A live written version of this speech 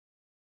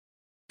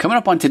Coming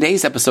up on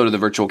today's episode of The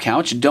Virtual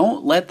Couch,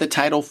 don't let the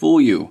title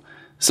fool you.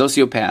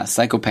 Sociopaths,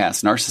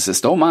 psychopaths,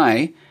 narcissists, oh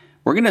my.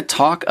 We're going to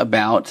talk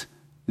about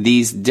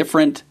these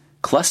different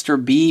cluster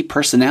B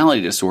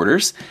personality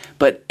disorders,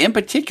 but in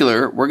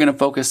particular, we're going to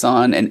focus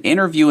on an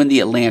interview in The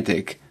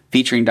Atlantic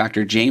featuring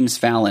Dr. James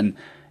Fallon,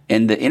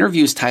 and the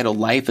interview is titled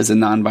Life as a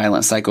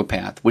Nonviolent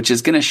Psychopath, which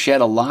is going to shed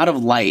a lot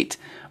of light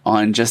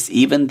on just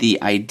even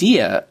the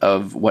idea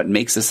of what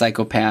makes a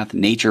psychopath,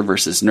 nature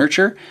versus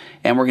nurture.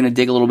 And we're going to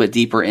dig a little bit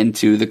deeper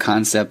into the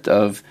concept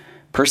of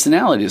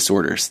personality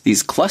disorders,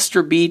 these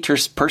cluster B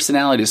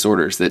personality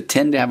disorders that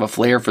tend to have a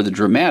flair for the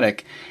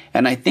dramatic.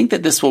 And I think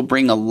that this will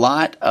bring a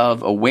lot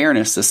of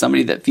awareness to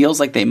somebody that feels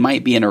like they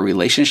might be in a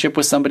relationship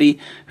with somebody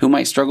who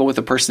might struggle with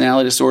a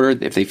personality disorder,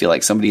 if they feel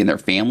like somebody in their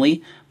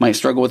family might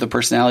struggle with a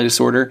personality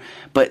disorder.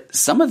 But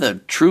some of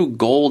the true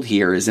gold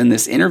here is in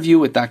this interview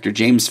with Dr.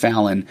 James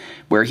Fallon,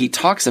 where he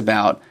talks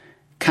about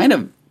kind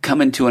of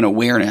coming to an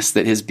awareness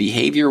that his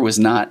behavior was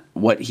not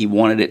what he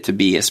wanted it to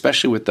be,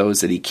 especially with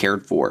those that he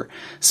cared for.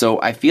 So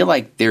I feel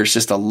like there's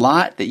just a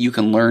lot that you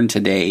can learn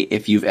today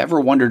if you've ever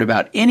wondered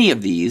about any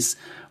of these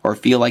or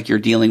feel like you're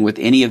dealing with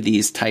any of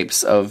these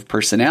types of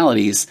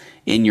personalities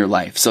in your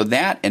life. So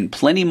that and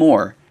plenty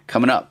more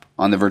coming up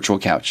on The Virtual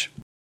Couch.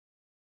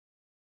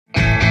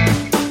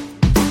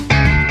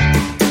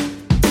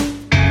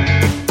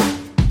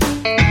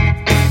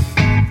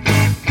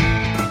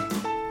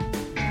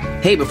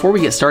 Hey, before we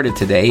get started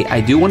today,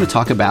 I do want to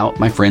talk about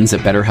my friends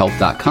at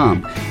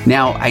BetterHelp.com.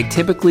 Now, I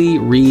typically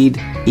read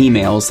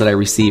emails that I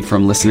receive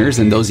from listeners,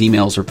 and those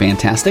emails are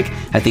fantastic.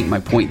 I think my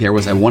point there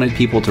was I wanted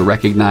people to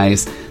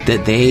recognize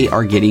that they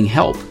are getting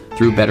help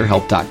through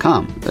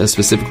BetterHelp.com,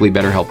 specifically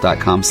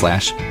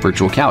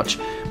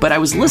BetterHelp.com/virtualcouch. But I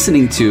was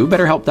listening to,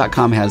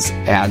 BetterHelp.com has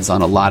ads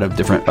on a lot of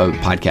different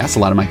podcasts, a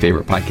lot of my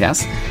favorite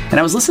podcasts, and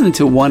I was listening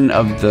to one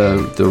of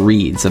the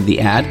reads of the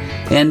ad,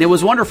 and it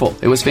was wonderful.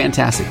 It was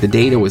fantastic. The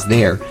data was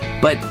there.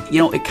 But,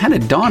 it kind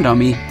of dawned on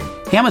me,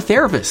 hey, I'm a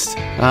therapist.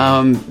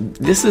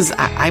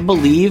 I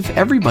believe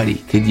everybody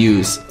could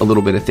use a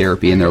little bit of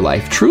therapy in their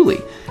life, truly,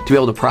 to be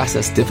able to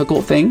process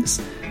difficult things,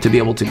 to be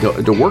able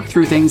to work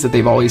through things that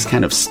they've always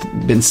kind of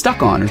been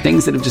stuck on, or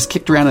things that have just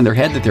kicked around in their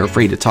head that they're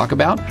afraid to talk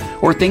about,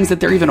 or things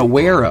that they're even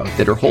aware of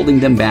that are holding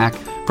them back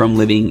from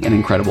living an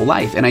incredible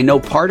life. And I know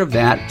part of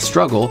that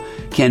struggle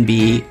can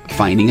be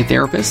finding a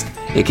therapist.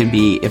 It can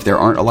be if there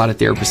aren't a lot of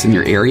therapists in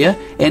your area.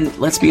 And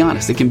let's be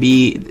honest, it can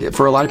be,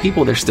 for a lot of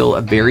people, there's still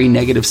a very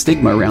negative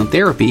stigma around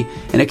therapy.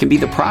 And it can be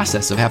the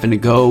process of having to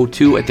go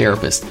to a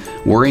therapist,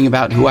 worrying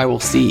about who I will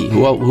see, who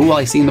will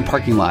I see in the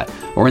parking lot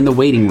or in the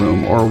waiting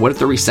room, or what if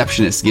the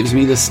receptionist gives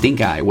me the stink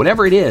eye.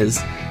 Whatever it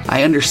is,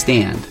 I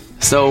understand.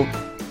 So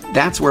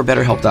that's where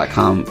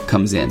BetterHelp.com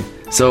comes in.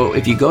 So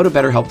if you go to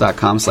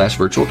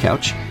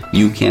BetterHelp.com/virtualcouch,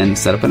 you can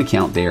set up an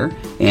account there,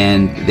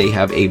 and they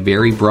have a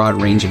very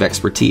broad range of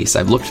expertise.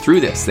 I've looked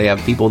through this. They have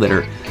people that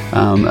are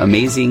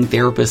amazing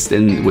therapists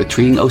with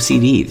treating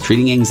OCD,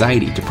 treating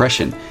anxiety,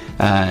 depression,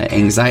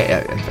 anxiety.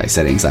 I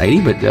said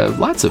anxiety, but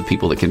lots of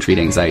people that can treat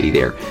anxiety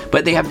there.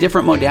 But they have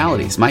different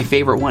modalities. My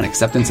favorite one,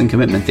 acceptance and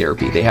commitment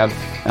therapy. They have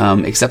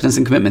acceptance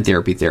and commitment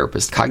therapy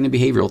therapists,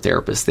 cognitive behavioral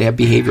therapists. They have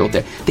behavioral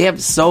therapy. They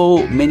have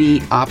so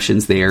many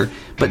options there.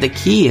 But the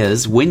key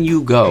is when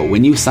you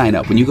sign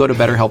up, when you go to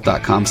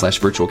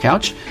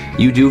BetterHelp.com/virtualcouch,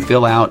 you do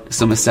fill out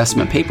some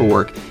assessment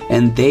paperwork,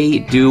 and they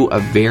do a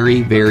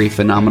very, very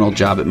phenomenal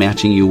job at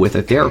matching you with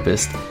a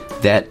therapist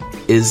that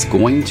is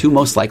going to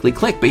most likely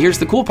click. But here's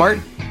the cool part.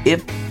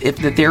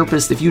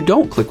 If you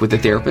don't click with the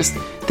therapist,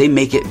 they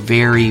make it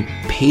very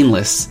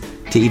painless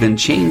to even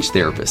change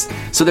therapists.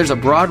 So there's a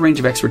broad range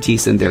of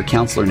expertise in their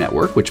counselor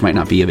network, which might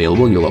not be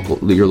available in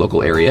your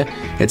local area.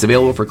 It's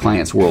available for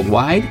clients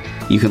worldwide.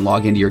 You can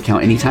log into your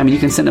account anytime, and you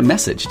can send a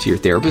message to your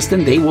therapist,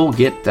 and they will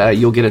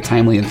you'll get a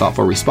timely and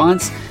thoughtful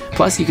response.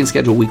 Plus, you can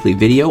schedule weekly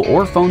video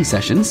or phone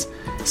sessions,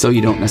 so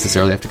you don't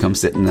necessarily have to come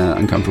sit in the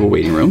uncomfortable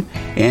waiting room.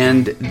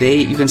 And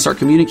you can start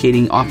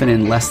communicating often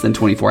in less than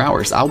 24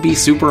 hours. I'll be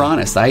super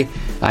honest. I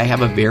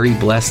have a very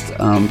blessed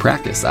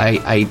practice.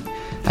 I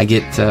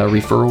get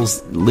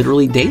referrals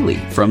literally daily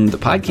from the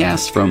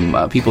podcast, from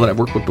people that I've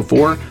worked with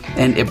before.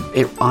 And it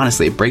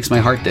honestly, it breaks my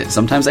heart that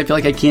sometimes I feel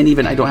like I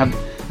don't have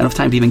enough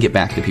time to even get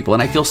back to people.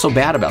 And I feel so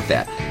bad about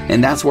that.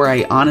 And that's where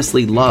I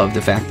honestly love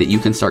the fact that you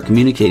can start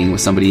communicating with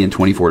somebody in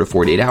 24 to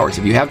 48 hours.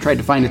 If you have tried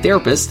to find a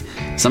therapist,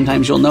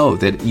 sometimes you'll know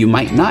that you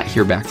might not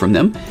hear back from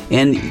them,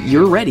 and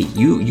you're ready.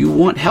 You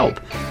want help.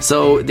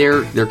 So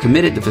they're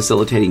committed to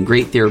facilitating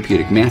great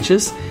therapeutic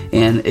matches,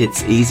 and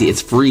it's easy.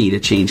 It's free to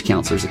change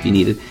counselors if you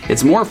need it.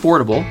 It's more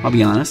affordable, I'll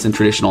be honest, than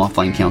traditional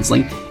offline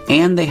counseling,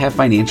 and they have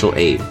financial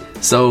aid.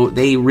 So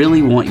they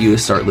really want you to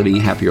start living a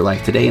happier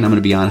life today, and I'm going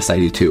to be honest, I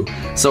do too.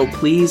 So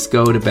please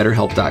go to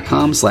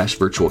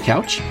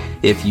BetterHelp.com/virtualcouch.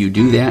 If you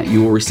do that,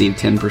 you will receive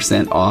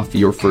 10% off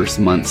your first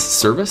month's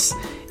service.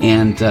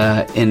 And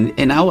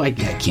now I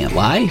can't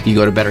lie. If you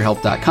go to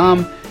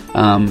BetterHelp.com,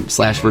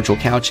 /virtual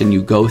couch and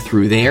you go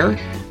through there,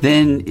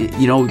 then,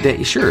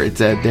 sure, it's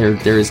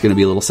there is going to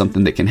be a little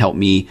something that can help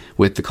me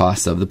with the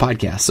cost of the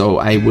podcast. So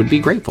I would be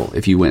grateful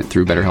if you went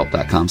through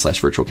betterhelp.com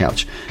 /virtual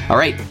couch. All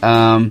right.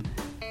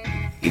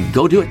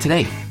 Go do it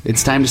today.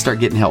 It's time to start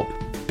getting help.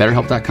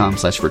 betterhelp.com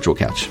 /virtual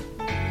couch.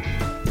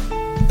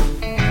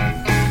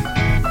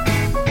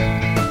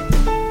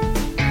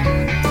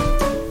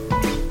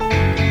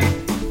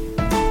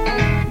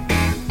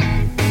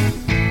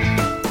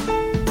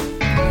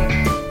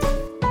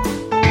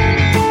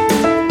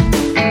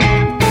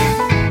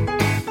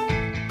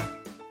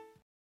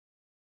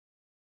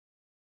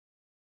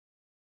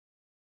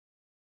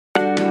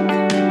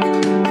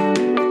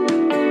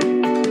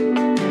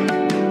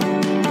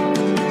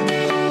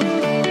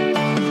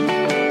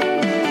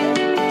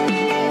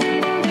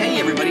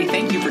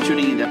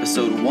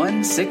 Episode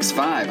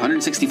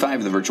 165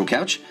 of the Virtual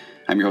Couch.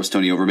 I'm your host,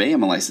 Tony Overbay.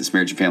 I'm a licensed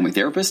marriage and family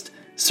therapist,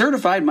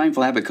 certified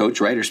mindful habit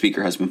coach, writer,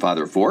 speaker, husband,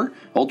 father of 4,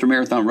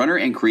 ultramarathon runner,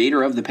 and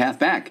creator of The Path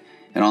Back,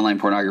 an online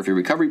pornography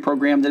recovery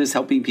program that is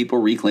helping people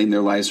reclaim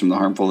their lives from the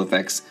harmful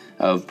effects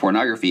of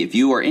pornography. If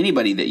you or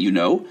anybody that you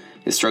know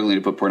is struggling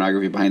to put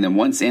pornography behind them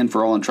once and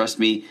for all, and trust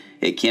me,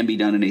 it can be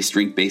done in a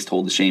strength-based,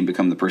 hold the shame,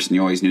 become the person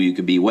you always knew you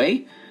could be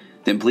way,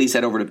 then please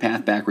head over to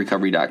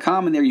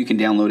pathbackrecovery.com, and there you can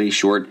download a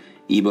short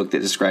ebook that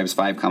describes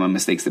 5 common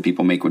mistakes that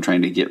people make when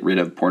trying to get rid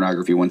of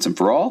pornography once and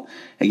for all.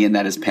 Again,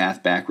 that is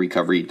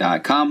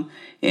pathbackrecovery.com.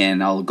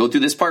 And I'll go through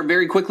this part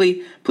very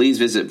quickly. Please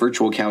visit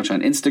Virtual Couch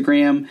on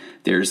Instagram.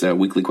 There's a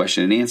weekly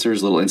question and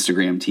answers, little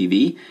Instagram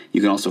TV. You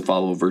can also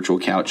follow Virtual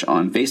Couch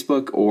on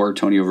Facebook or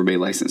Tony Overbay,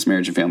 licensed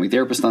marriage and family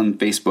therapist, on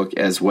Facebook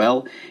as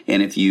well.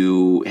 And if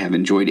you have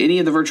enjoyed any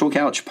of the Virtual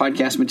Couch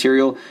podcast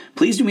material,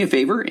 please do me a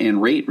favor and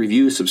rate,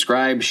 review,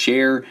 subscribe,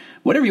 share,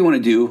 whatever you want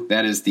to do.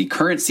 That is the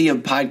currency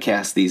of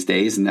podcasts these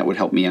days, and that would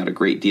help me out a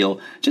great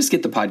deal. Just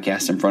get the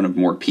podcast in front of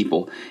more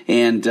people.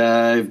 And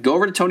go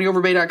over to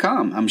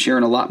TonyOverbay.com. I'm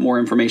sharing a lot more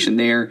information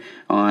there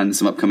on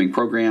some upcoming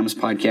programs,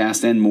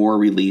 podcasts, and more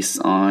release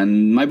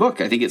on my book.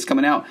 I think it's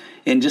coming out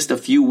in just a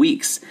few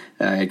weeks.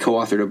 I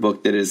co-authored a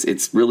book that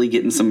it's really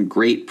getting some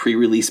great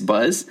pre-release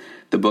buzz.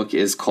 The book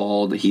is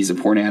called He's a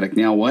Porn Addict,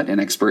 Now What?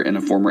 An Expert and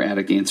a Former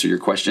Addict Answer Your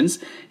Questions.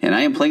 And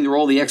I am playing the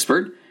role of the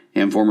expert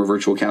and former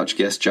Virtual Couch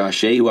guest Josh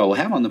Shea, who I will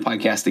have on the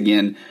podcast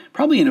again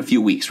probably in a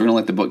few weeks. We're going to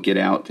let the book get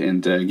out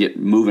and get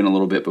moving a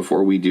little bit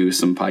before we do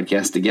some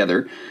podcasts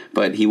together.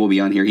 But he will be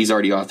on here. He's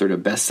already authored a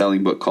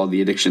best-selling book called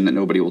The Addiction That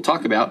Nobody Will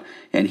Talk About,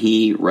 and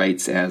he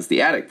writes as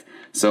the addict.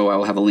 So I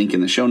will have a link in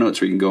the show notes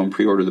where you can go and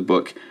pre-order the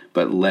book.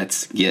 But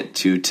let's get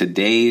to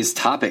today's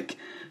topic.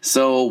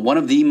 So one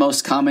of the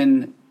most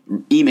common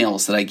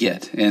emails that I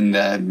get,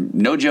 and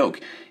no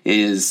joke,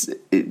 is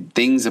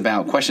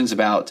questions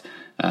about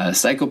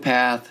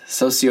psychopath,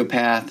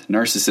 sociopath,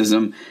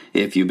 narcissism.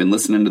 If you've been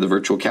listening to the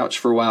Virtual Couch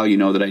for a while, you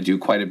know that I do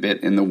quite a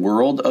bit in the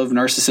world of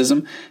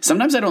narcissism.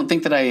 Sometimes I don't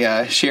think that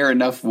I share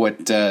enough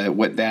what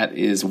that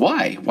is,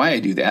 why I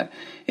do that.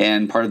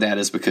 And part of that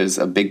is because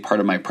a big part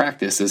of my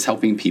practice is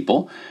helping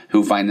people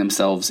who find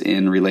themselves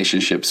in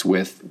relationships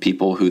with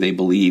people who they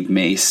believe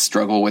may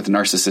struggle with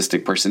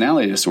narcissistic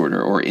personality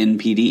disorder, or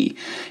NPD.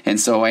 And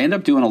so I end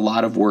up doing a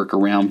lot of work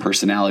around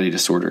personality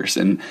disorders.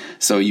 And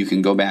so you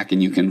can go back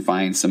and you can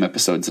find some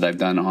episodes that I've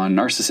done on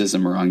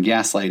narcissism or on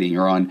gaslighting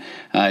or on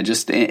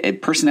just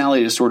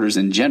personality disorders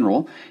in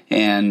general.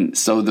 And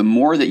so the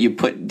more that you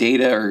put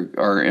data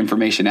or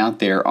information out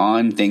there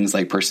on things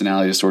like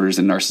personality disorders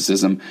and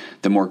narcissism,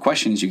 the more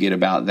questions you get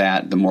about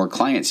that, the more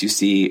clients you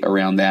see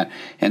around that.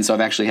 And so I've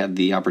actually had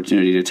the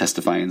opportunity to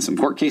testify in some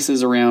court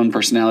cases around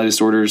personality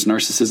disorders,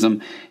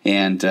 narcissism,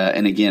 and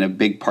again, a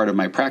big part of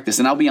my practice.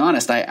 And I'll be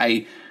honest,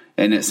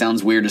 and it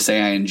sounds weird to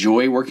say I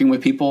enjoy working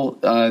with people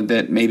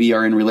that maybe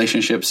are in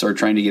relationships or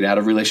trying to get out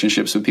of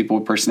relationships with people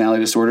with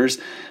personality disorders.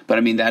 But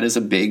I mean, that is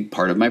a big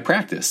part of my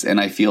practice. And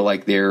I feel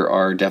like there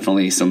are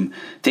definitely some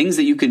things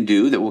that you can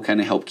do that will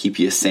kind of help keep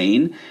you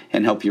sane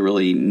and help you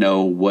really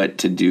know what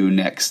to do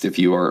next if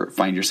you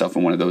find yourself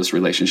in one of those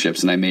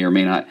relationships. And I may or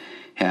may not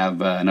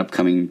have an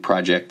upcoming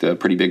project, a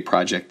pretty big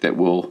project that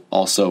will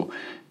also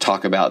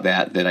talk about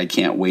that I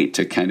can't wait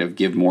to kind of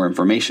give more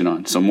information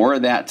on. So more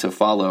of that to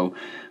follow.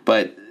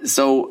 But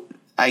so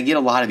I get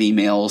a lot of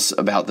emails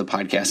about the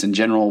podcast in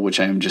general, which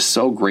I am just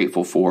so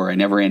grateful for. I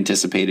never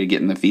anticipated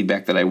getting the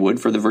feedback that I would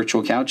for the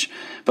Virtual Couch.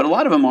 But a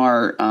lot of them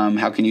are,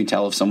 how can you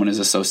tell if someone is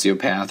a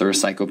sociopath or a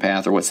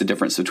psychopath, or what's the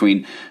difference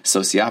between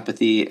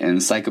sociopathy and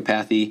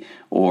psychopathy,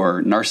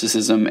 or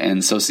narcissism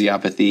and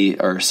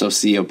sociopathy, or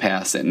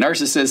sociopaths and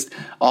narcissists,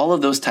 all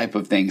of those type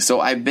of things.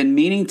 So I've been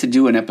meaning to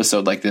do an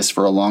episode like this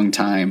for a long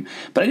time,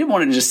 but I didn't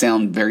want it to just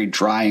sound very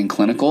dry and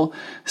clinical.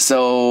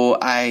 So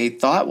I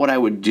thought what I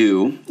would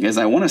do is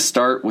I want to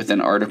start with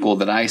an article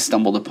that I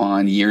stumbled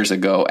upon years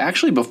ago.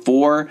 Actually,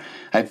 before,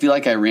 I feel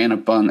like I ran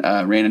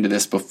into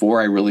this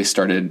before I really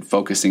started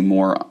focusing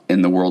more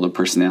in the world of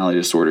personality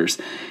disorders.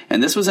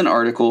 And this was an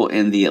article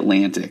in The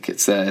Atlantic.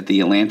 It's at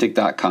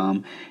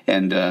theatlantic.com.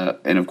 And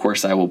of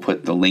course, I will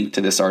put the link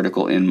to this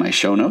article in my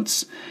show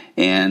notes.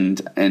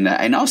 And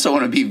I also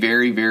want to be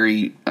very,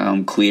 very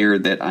clear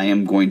that I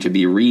am going to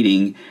be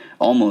reading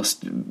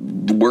almost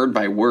word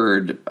by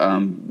word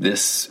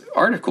this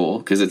article,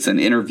 because it's an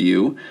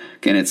interview,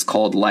 and it's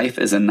called Life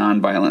as a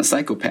Nonviolent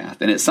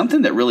Psychopath. And it's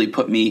something that really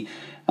put me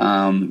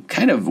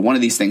kind of one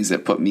of these things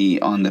that put me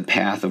on the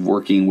path of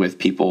working with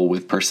people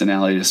with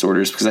personality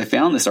disorders, because I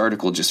found this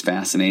article just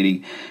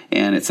fascinating.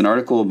 And it's an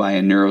article by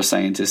a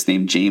neuroscientist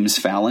named James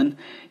Fallon.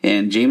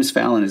 And James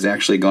Fallon has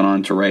actually gone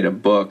on to write a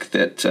book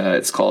that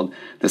it's called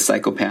The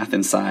Psychopath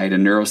Inside, a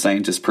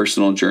neuroscientist's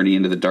personal journey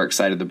into the dark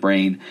side of the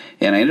brain.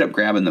 And I ended up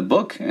grabbing the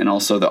book and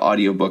also the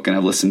audiobook, and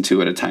I've listened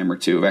to it a time or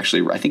two. I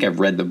think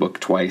I've read the book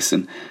twice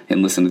and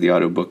listened to the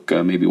audiobook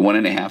maybe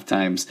 1.5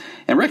 times,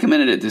 and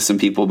recommended it to some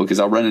people, because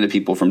I'll run into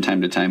people from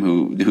time to time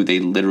who they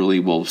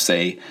literally will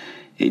say,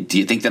 hey, do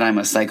you think that I'm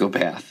a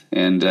psychopath?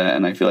 And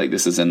I feel like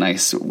this is a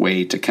nice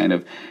way to kind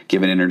of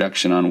give an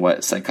introduction on what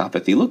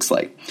psychopathy looks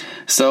like.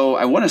 So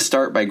I want to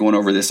start by going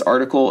over this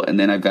article, and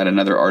then I've got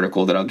another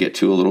article that I'll get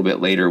to a little bit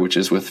later, which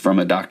is from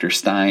a Dr.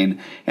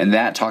 Stein, and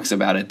that talks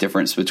about a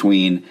difference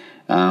between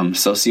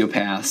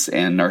sociopaths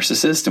and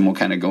narcissists, and we'll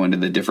kind of go into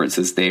the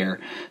differences there.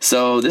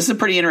 So this is a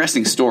pretty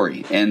interesting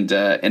story, and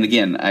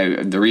again,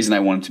 the reason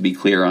I wanted to be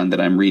clear on that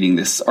I'm reading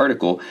this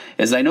article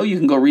is I know you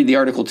can go read the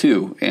article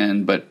too,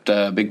 but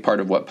a big part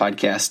of what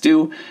podcasts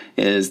do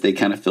is they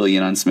kind of fill you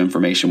in on some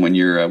information when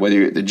you're whether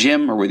you're at the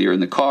gym or whether you're in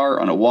the car,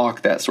 on a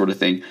walk, that sort of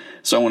thing.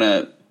 So I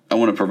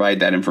want to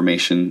provide that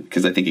information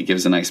because I think it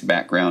gives a nice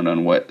background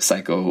on what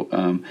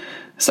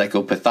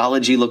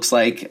psychopathology looks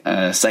like,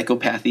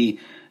 psychopathy.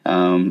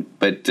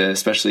 But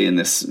especially in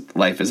this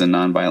Life as a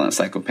Nonviolent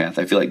Psychopath,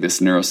 I feel like this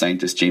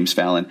neuroscientist, James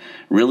Fallon,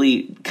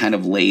 really kind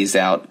of lays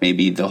out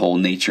maybe the whole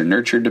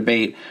nature-nurture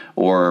debate,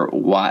 or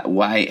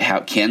how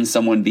can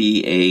someone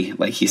be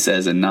like he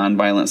says, a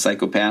nonviolent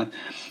psychopath.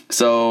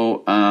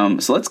 So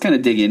let's kind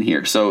of dig in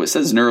here. So it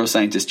says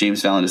neuroscientist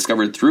James Fallon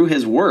discovered through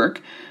his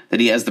work that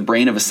he has the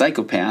brain of a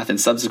psychopath,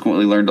 and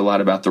subsequently learned a lot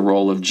about the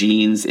role of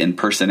genes in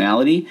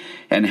personality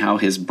and how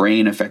his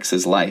brain affects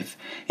his life.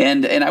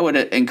 And I would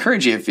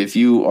encourage you, if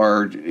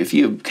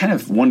you kind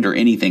of wonder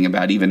anything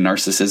about even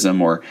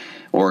narcissism,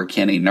 or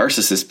can a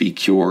narcissist be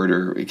cured,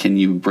 or can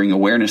you bring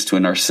awareness to a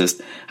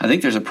narcissist, I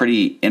think there's a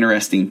pretty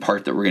interesting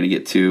part that we're going to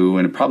get to,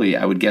 and probably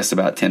I would guess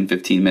about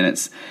 10-15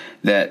 minutes,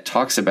 that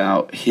talks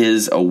about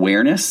his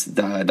awareness,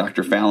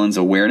 Dr. Fallon's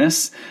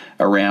awareness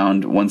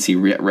around once he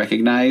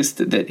recognized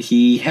that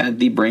he had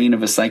the brain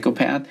of a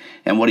psychopath,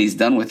 and what he's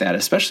done with that,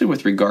 especially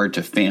with regard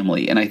to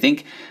family. And I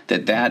think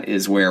that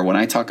is where, when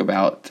I talk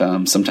about,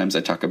 sometimes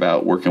I talk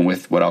about working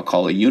with what I'll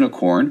call a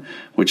unicorn,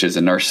 which is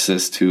a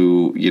narcissist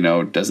who,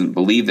 doesn't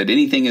believe that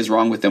anything is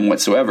wrong with them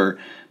whatsoever.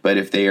 But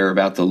if they are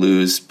about to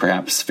lose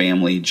perhaps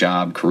family,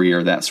 job,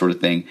 career, that sort of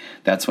thing,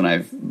 that's when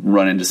I've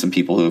run into some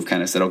people who have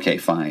kind of said, okay,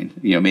 fine.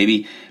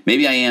 Maybe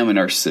I am a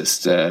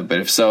narcissist, but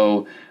if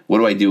so, what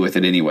do I do with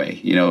it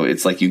anyway?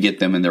 It's like you get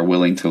them and they're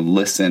willing to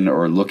listen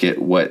or look at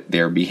what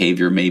their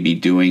behavior may be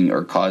doing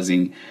or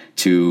causing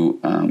to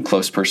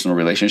close personal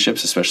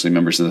relationships, especially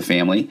members of the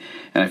family.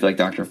 And I feel like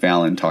Dr.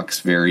 Fallon talks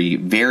very,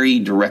 very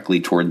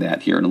directly toward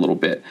that here in a little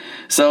bit.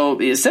 So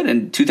it said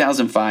in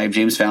 2005,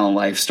 James Fallon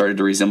life started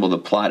to resemble the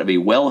plot of a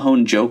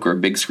well-honed joke or a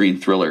big screen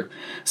thriller.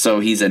 So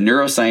he's a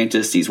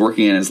neuroscientist. He's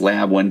working in his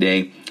lab one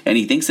day, and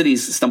he thinks that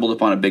he's stumbled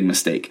upon a big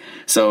mistake.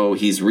 So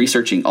he's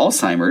researching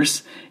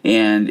Alzheimer's,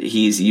 and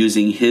he's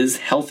using his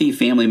healthy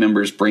family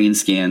members' brain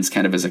scans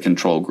kind of as a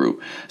control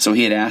group. So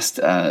he had asked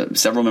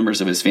several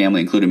members of his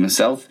family, including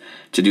himself,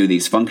 to do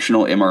these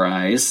functional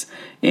MRIs,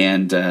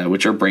 and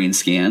which are brain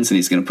scans, and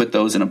he's going to put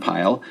those in a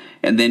pile.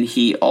 And then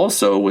he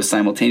also was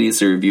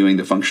simultaneously reviewing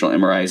the functional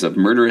MRIs of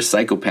murderous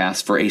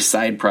psychopaths for a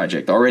side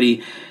project.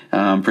 Already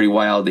pretty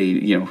wild.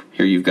 Here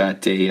you've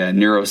got a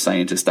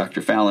neuroscientist,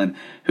 Dr. Fallon,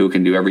 who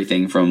can do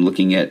everything from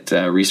looking at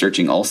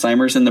researching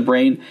Alzheimer's in the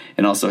brain,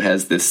 and also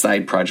has this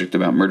side project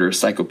about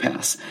murderous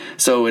psychopaths.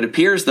 So it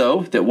appears,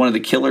 though, that one of the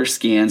killer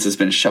scans has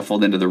been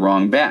shuffled into the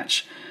wrong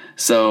batch.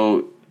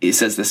 So it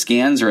says the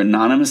scans are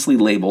anonymously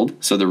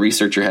labeled, so the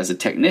researcher has a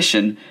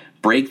technician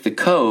break the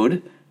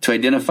code to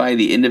identify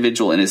the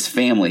individual and his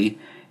family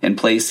and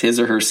place his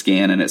or her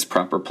scan in its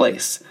proper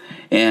place.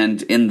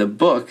 And in the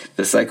book,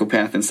 The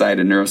Psychopath Inside,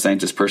 a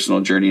Neuroscientist's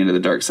Personal Journey into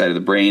the Dark Side of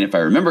the Brain, if I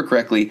remember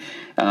correctly,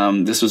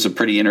 this was a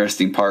pretty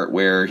interesting part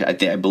where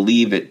I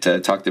believe it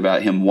talked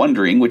about him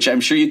wondering, which I'm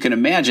sure you can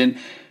imagine,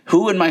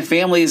 who in my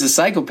family is a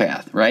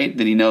psychopath, right?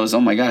 That he knows, oh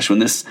my gosh, when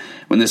this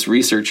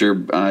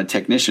researcher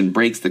technician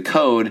breaks the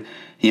code,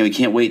 he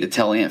can't wait to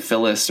tell Aunt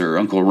Phyllis or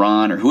Uncle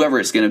Ron or whoever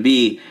it's going to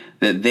be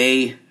that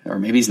they, or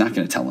maybe he's not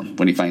going to tell them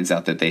when he finds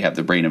out that they have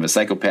the brain of a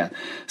psychopath.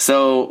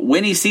 So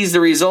when he sees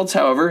the results,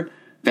 however,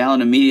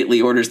 Fallon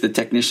immediately orders the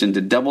technician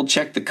to double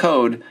check the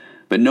code,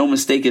 but no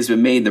mistake has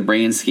been made. The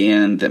brain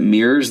scan that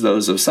mirrors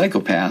those of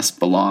psychopaths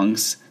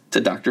belongs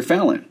to Dr.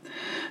 Fallon.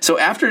 So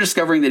after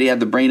discovering that he had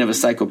the brain of a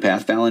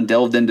psychopath, Fallon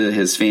delved into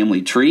his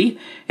family tree,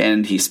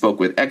 and he spoke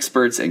with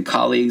experts and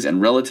colleagues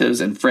and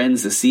relatives and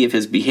friends to see if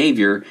his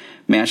behavior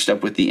matched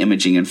up with the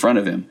imaging in front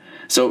of him.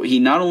 So he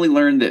not only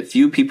learned that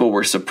few people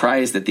were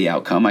surprised at the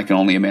outcome, I can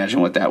only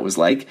imagine what that was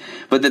like,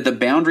 but that the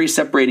boundary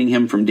separating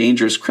him from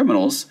dangerous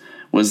criminals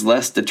was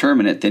less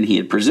determinate than he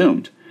had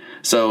presumed.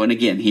 So, and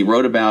again, he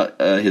wrote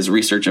about his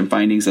research and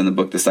findings in the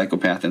book, The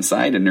Psychopath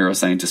Inside, A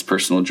Neuroscientist's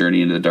Personal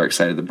Journey into the Dark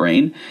Side of the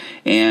Brain.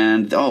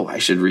 And, I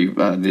should read,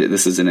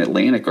 this is an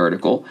Atlantic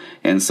article.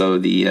 And so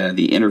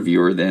the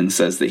interviewer then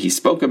says that he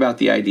spoke about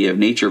the idea of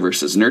nature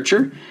versus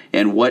nurture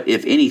and what,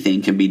 if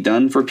anything, can be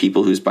done for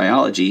people whose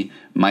biology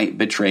might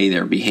betray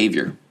their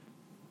behavior.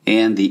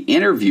 And the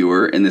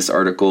interviewer in this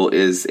article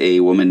is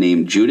a woman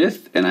named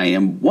Judith, and I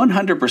am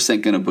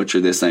 100% going to butcher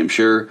this, I'm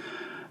sure.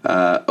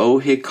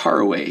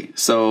 Ohikaraway.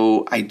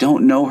 So I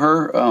don't know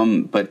her,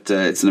 but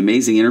it's an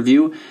amazing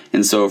interview.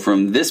 And so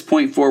from this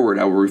point forward,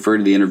 I will refer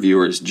to the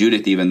interviewer as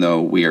Judith, even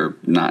though we are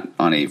not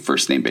on a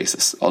first name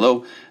basis.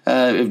 Although,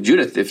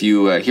 Judith, if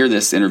you hear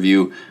this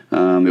interview,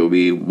 it would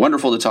be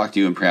wonderful to talk to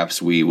you, and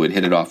perhaps we would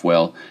hit it off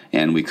well,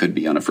 and we could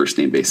be on a first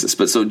name basis.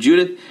 But so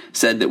Judith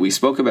said that we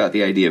spoke about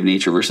the idea of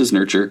nature versus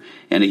nurture,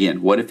 and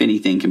again, what, if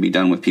anything, can be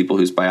done with people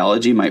whose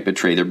biology might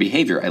betray their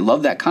behavior. I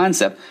love that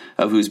concept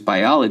of whose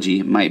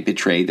biology might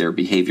betray their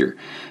behavior.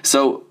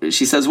 So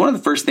she says one of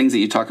the first things that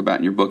you talk about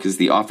in your book is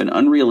the often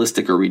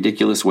unrealistic or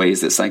ridiculous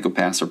ways that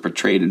psychopaths are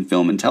portrayed in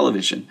film and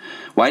television.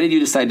 Why did you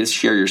decide to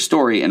share your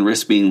story and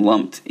risk being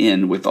lumped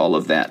in with all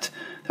of that?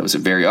 That was a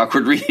very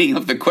awkward reading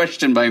of the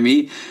question by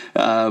me,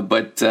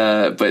 but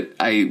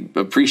I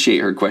appreciate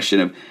her question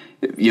of,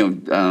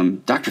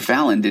 Dr.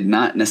 Fallon did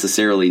not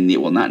necessarily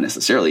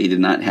he did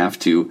not have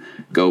to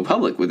go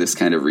public with this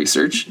kind of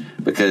research,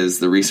 because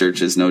the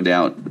research is no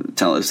doubt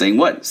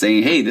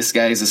saying, hey, this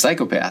guy is a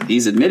psychopath.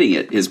 He's admitting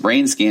it. His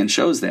brain scan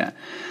shows that.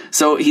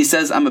 So he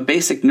says, I'm a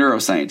basic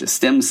neuroscientist,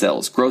 stem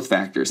cells, growth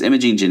factors,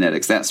 imaging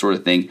genetics, that sort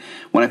of thing.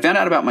 When I found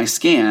out about my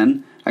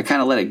scan, I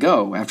kind of let it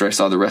go after I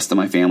saw the rest of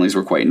my families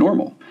were quite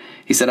normal.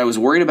 He said, I was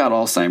worried about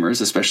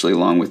Alzheimer's, especially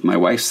along with my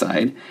wife's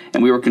side,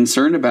 and we were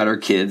concerned about our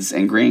kids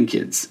and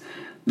grandkids.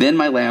 Then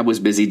my lab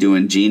was busy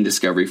doing gene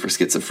discovery for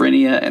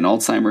schizophrenia and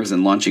Alzheimer's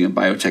and launching a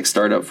biotech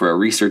startup for our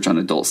research on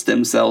adult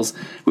stem cells.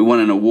 We won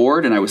an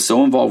award, and I was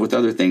so involved with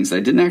other things that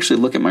I didn't actually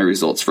look at my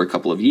results for a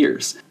couple of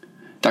years.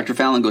 Dr.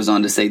 Fallon goes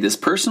on to say, this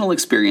personal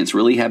experience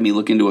really had me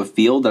look into a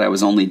field that I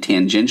was only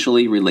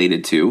tangentially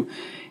related to,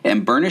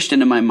 and burnished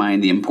into my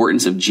mind the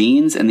importance of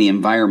genes and the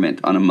environment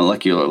on a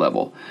molecular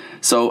level.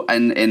 So,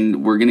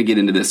 and we're going to get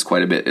into this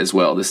quite a bit as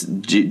well. This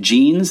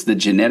genes, the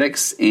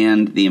genetics,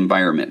 and the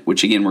environment,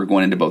 which again, we're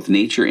going into both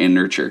nature and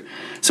nurture.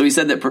 So he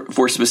said that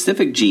for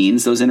specific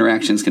genes, those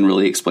interactions can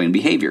really explain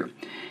behavior.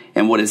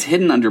 And what is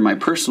hidden under my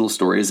personal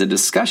story is a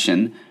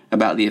discussion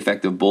about the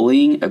effect of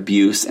bullying,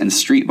 abuse, and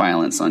street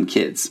violence on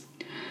kids.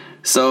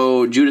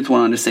 So Judith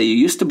went on to say, you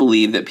used to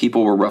believe that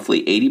people were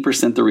roughly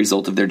 80% the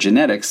result of their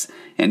genetics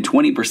and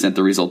 20%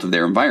 the result of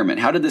their environment.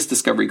 How did this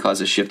discovery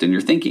cause a shift in your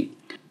thinking?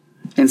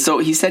 And so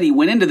he said he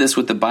went into this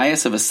with the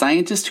bias of a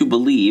scientist who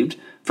believed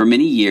for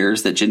many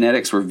years that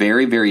genetics were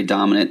very, very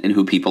dominant in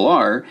who people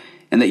are,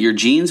 and that your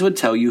genes would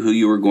tell you who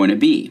you were going to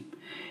be.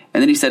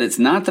 And then he said, it's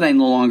not that I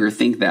no longer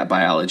think that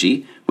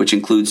biology, which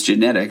includes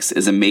genetics,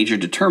 is a major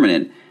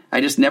determinant.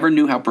 I just never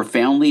knew how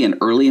profoundly an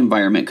early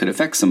environment could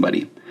affect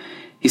somebody.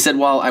 He said,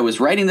 while I was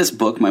writing this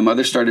book, my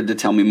mother started to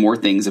tell me more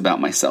things about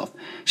myself.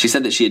 She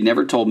said that she had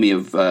never told me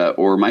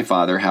or my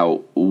father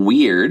how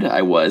weird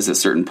I was at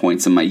certain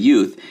points in my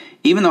youth,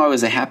 even though I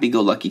was a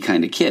happy-go-lucky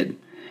kind of kid.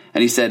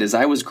 And he said, as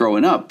I was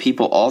growing up,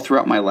 people all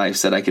throughout my life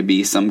said I could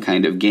be some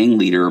kind of gang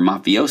leader or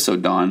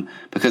mafioso don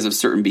because of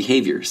certain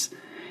behaviors.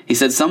 He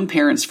said some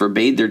parents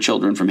forbade their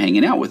children from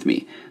hanging out with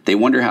me. They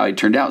wonder how I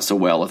turned out so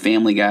well, a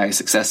family guy,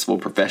 successful,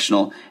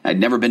 professional. I'd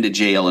never been to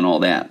jail and all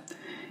that.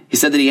 He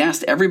said that he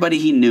asked everybody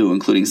he knew,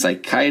 including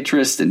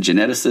psychiatrists and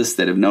geneticists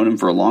that have known him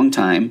for a long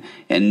time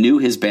and knew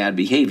his bad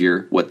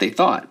behavior, what they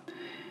thought.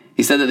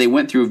 He said that they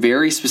went through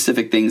very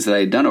specific things that I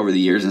had done over the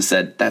years and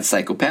said, that's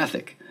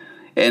psychopathic.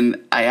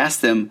 And I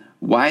asked them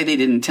why they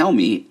didn't tell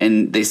me,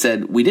 and they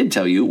said, we did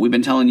tell you. We've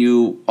been telling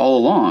you all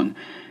along.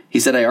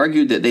 He said, I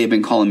argued that they had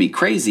been calling me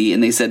crazy,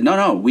 and they said,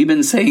 no, we've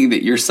been saying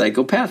that you're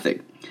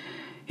psychopathic.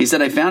 He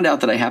said, I found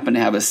out that I happen to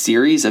have a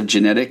series of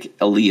genetic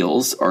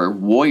alleles, or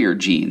warrior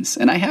genes.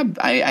 And I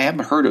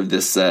haven't heard of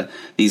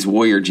these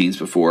warrior genes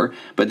before,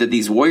 but that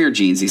these warrior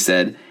genes, he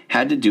said,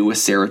 had to do with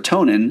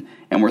serotonin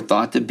and were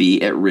thought to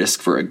be at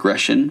risk for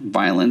aggression,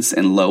 violence,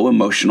 and low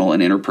emotional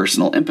and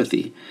interpersonal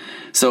empathy.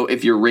 So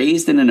if you're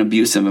raised in an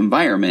abusive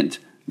environment,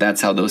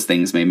 that's how those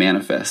things may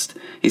manifest.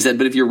 He said,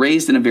 but if you're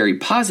raised in a very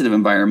positive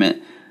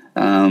environment,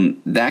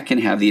 that can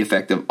have the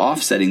effect of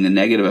offsetting the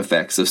negative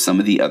effects of some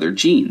of the other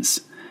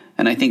genes.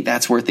 And I think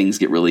that's where things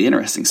get really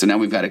interesting. So now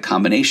we've got a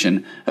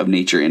combination of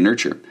nature and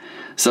nurture.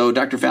 So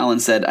Dr.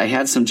 Fallon said, I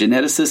had some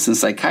geneticists and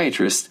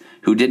psychiatrists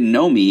who didn't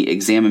know me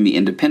examine me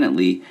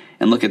independently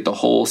and look at the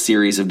whole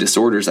series of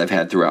disorders I've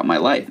had throughout my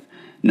life.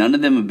 None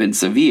of them have been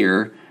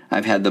severe.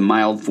 I've had the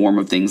mild form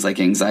of things like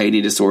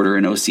anxiety disorder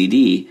and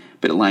OCD,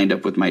 but it lined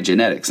up with my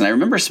genetics. And I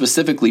remember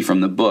specifically from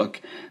the book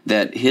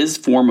that his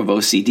form of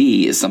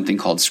OCD is something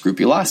called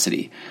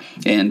scrupulosity.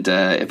 And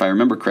if I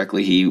remember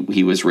correctly,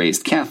 he was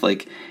raised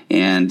Catholic,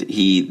 and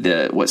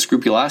what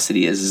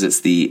scrupulosity is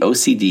it's the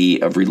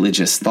OCD of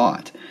religious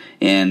thought.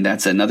 And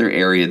that's another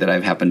area that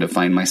I've happened to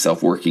find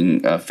myself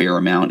working a fair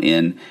amount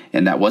in.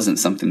 And that wasn't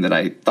something that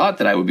I thought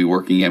that I would be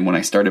working in when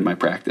I started my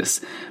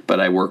practice. But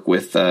I work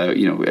with,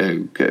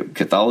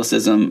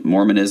 Catholicism,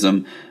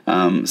 Mormonism.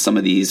 Some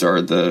of these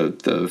are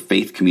the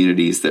faith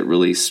communities that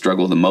really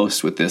struggle the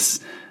most with this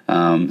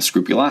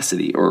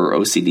scrupulosity or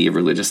OCD of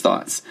religious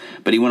thoughts.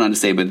 But he went on to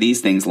say, but these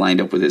things lined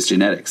up with his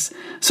genetics.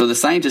 So the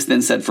scientist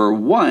then said, for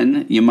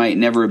one, you might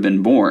never have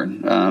been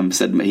born.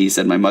 He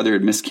said, my mother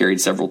had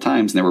miscarried several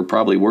times, and there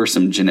probably were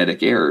some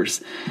genetic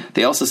errors.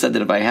 They also said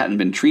that if I hadn't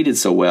been treated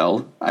so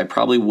well, I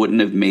probably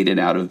wouldn't have made it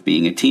out of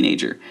being a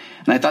teenager.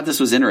 And I thought this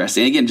was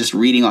interesting. Again, just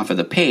reading off of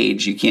the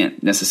page, you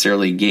can't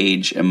necessarily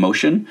gauge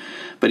emotion.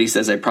 But he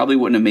says, I probably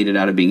wouldn't have made it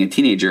out of being a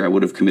teenager. I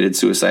would have committed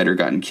suicide or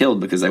gotten killed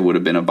because I would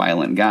have been a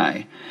violent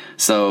guy.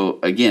 So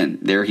again,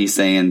 there he's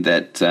saying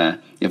that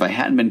if I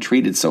hadn't been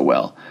treated so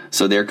well,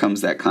 so there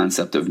comes that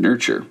concept of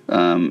nurture,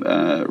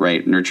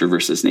 right? Nurture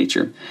versus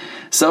nature.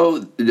 So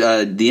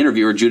the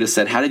interviewer, Judah,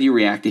 said, how did you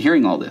react to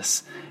hearing all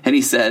this? And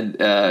he said,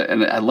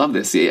 and I love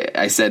this,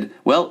 I said,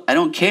 well, I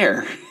don't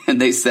care.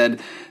 And they said,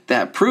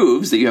 that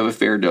proves that you have a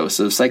fair dose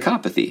of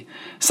psychopathy.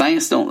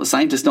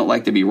 Scientists don't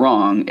like to be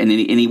wrong. And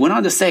he went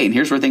on to say, and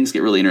here's where things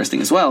get really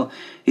interesting as well.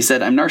 He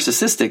said, I'm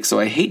narcissistic,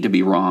 so I hate to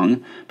be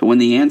wrong. But when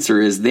the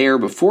answer is there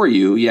before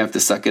you, you have to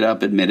suck it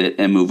up, admit it,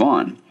 and move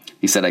on.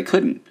 He said, I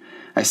couldn't.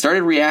 I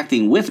started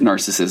reacting with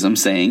narcissism,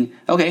 saying,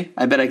 okay,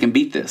 I bet I can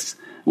beat this.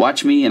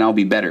 Watch me and I'll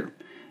be better.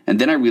 And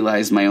then I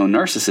realized my own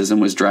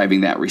narcissism was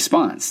driving that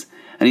response.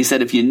 And he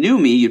said, if you knew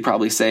me, you'd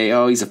probably say,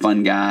 oh, he's a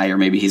fun guy, or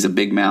maybe he's a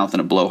big mouth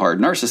and a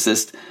blowhard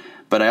narcissist.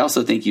 But I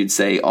also think you'd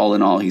say, all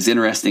in all, he's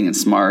interesting and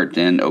smart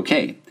and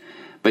okay.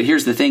 But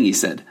here's the thing, he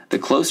said, the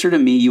closer to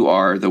me you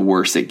are, the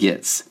worse it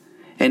gets.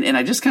 And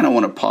I just kind of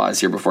want to pause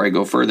here before I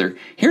go further.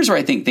 Here's where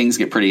I think things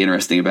get pretty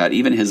interesting about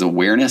even his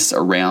awareness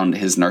around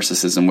his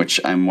narcissism,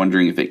 which I'm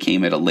wondering if it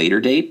came at a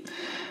later date.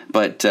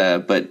 But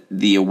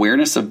the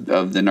awareness of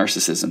the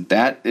narcissism,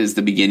 that is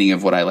the beginning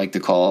of what I like to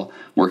call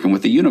working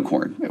with a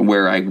unicorn,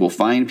 where I will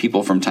find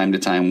people from time to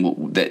time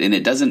and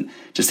it doesn't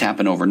just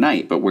happen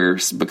overnight, but where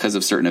because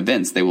of certain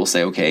events, they will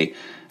say, okay,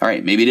 all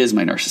right, maybe it is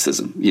my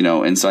narcissism,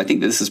 and so I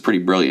think this is pretty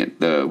brilliant,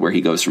 where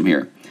he goes from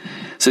here.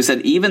 So he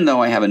said, even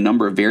though I have a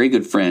number of very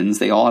good friends,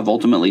 they all have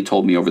ultimately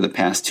told me over the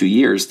past 2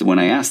 years when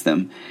I asked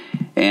them,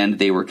 and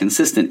they were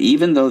consistent,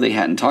 even though they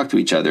hadn't talked to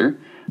each other,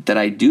 that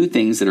I do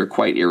things that are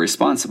quite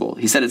irresponsible.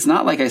 He said, it's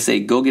not like I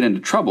say, go get into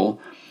trouble.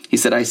 He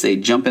said, I say,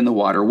 jump in the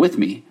water with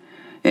me.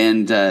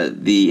 And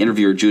the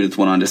interviewer, Judith,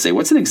 went on to say,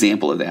 what's an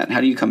example of that? How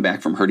do you come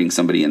back from hurting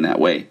somebody in that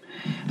way?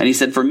 And he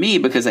said, for me,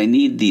 because I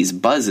need these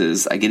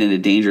buzzes, I get into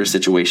dangerous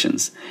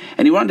situations.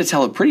 And he wanted to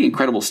tell a pretty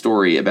incredible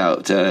story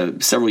about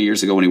several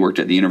years ago when he worked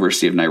at the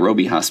University of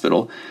Nairobi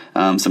Hospital.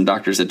 Some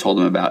doctors had told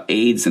him about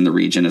AIDS in the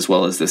region, as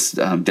well as this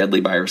deadly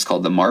virus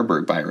called the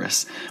Marburg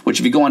virus, which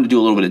if you go on to do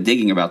a little bit of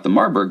digging about the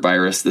Marburg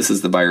virus, this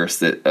is the virus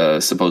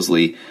that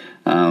supposedly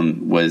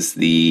was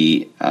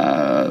the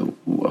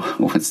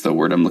what's the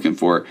word I'm looking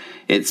for?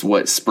 It's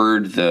what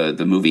spurred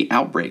the movie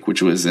Outbreak,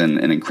 which was an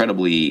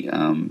incredibly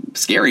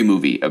scary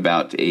movie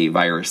about a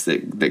virus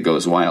that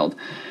goes wild.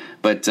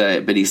 But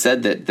he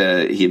said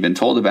that he had been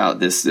told about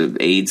this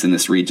AIDS in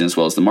this region as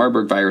well as the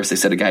Marburg virus. They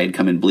said a guy had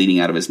come in bleeding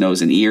out of his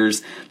nose and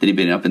ears, that he'd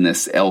been up in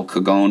this El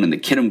Cagon and the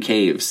Kidum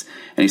Caves.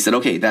 And he said,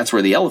 okay, that's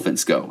where the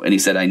elephants go. And he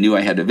said, I knew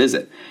I had to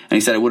visit. And he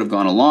said, I would have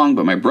gone along,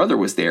 but my brother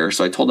was there.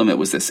 So I told him it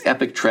was this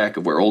epic trek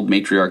of where old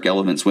matriarch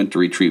elephants went to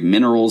retrieve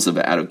minerals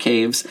out of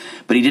caves.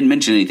 But he didn't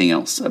mention anything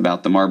else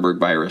about the Marburg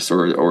virus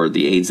or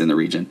the AIDS in the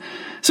region.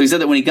 So he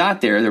said that when he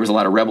got there was a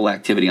lot of rebel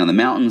activity on the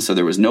mountain, so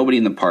there was nobody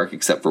in the park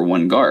except for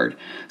one guard.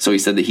 So he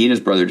said that he and his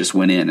brother just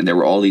went in, and there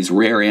were all these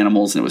rare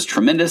animals, and it was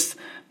tremendous,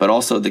 but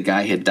also the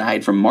guy had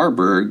died from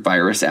Marburg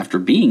virus after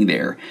being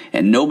there,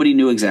 and nobody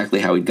knew exactly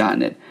how he'd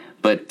gotten it.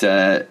 But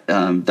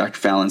Dr.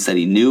 Fallon said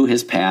he knew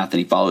his path, and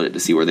he followed it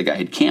to see where the guy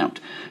had camped.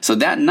 So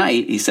that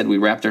night, he said we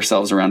wrapped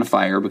ourselves around a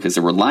fire because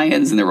there were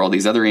lions and there were all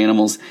these other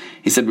animals.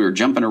 He said we were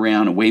jumping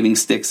around and waving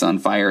sticks on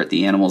fire at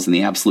the animals in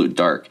the absolute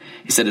dark.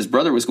 He said his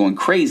brother was going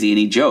crazy, and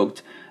he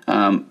joked,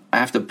 I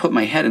have to put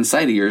my head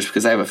inside of yours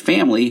because I have a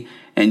family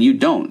and you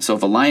don't. So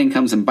if a lion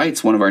comes and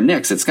bites one of our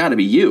necks, it's got to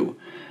be you.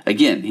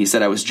 Again, he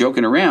said I was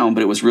joking around,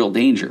 but it was real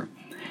danger.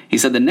 He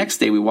said the next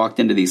day we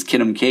walked into these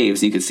Kidum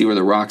Caves and you could see where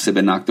the rocks had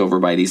been knocked over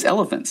by these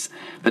elephants.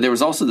 But there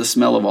was also the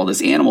smell of all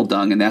this animal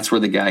dung, and that's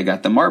where the guy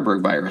got the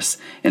Marburg virus.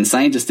 And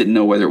scientists didn't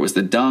know whether it was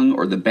the dung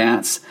or the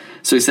bats.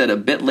 So he said a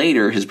bit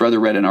later his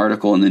brother read an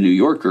article in the New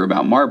Yorker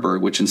about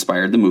Marburg, which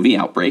inspired the movie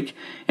Outbreak.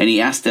 And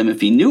he asked him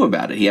if he knew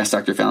about it. He asked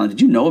Dr. Fallon,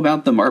 did you know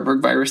about the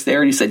Marburg virus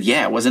there? And he said,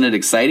 yeah, wasn't it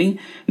exciting?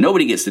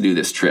 Nobody gets to do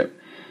this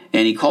trip.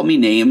 And he called me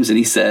names, and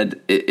he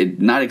said,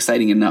 not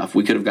exciting enough.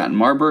 We could have gotten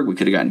Marburg. We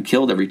could have gotten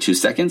killed every 2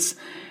 seconds.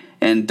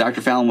 And Dr.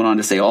 Fallon went on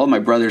to say, all of my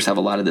brothers have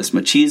a lot of this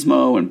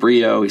machismo and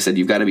brio. He said,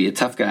 you've got to be a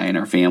tough guy in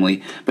our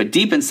family. But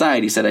deep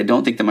inside, he said, I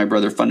don't think that my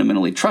brother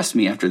fundamentally trusts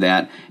me after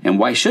that. And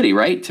why should he,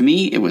 right? To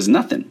me, it was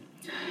nothing.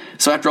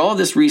 So after all of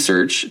this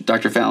research,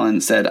 Dr.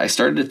 Fallon said, I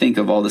started to think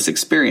of all this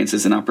experience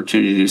as an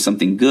opportunity to do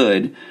something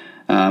good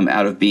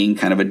out of being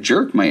kind of a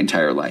jerk my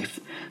entire life.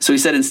 So he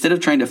said, instead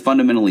of trying to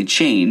fundamentally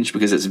change,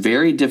 because it's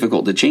very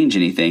difficult to change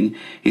anything,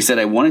 he said,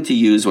 I wanted to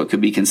use what could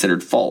be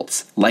considered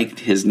faults, like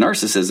his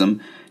narcissism,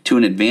 to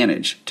an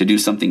advantage, to do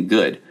something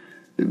good.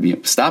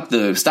 Stop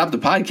the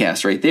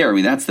podcast right there. I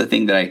mean, that's the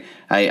thing that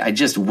I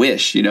just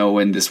wish,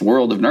 in this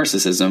world of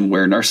narcissism,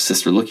 where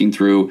narcissists are looking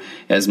through,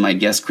 as my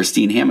guest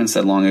Christine Hammond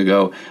said long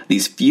ago,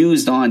 these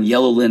fused on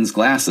yellow lens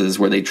glasses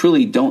where they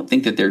truly don't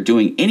think that they're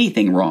doing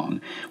anything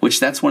wrong, which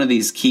that's one of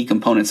these key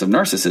components of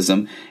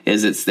narcissism,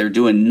 is they're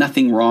doing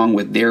nothing wrong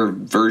with their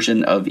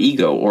version of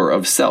ego or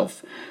of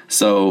self.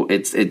 So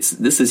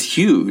this is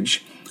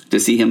huge to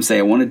see him say,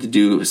 I wanted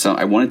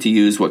to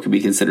use what could be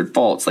considered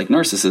faults like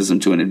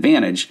narcissism to an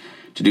advantage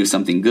to do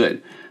something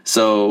good.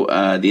 So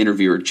the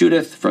interviewer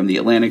Judith from The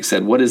Atlantic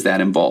said, what is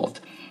that involved?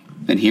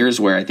 And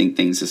here's where I think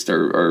things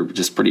are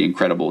just pretty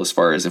incredible as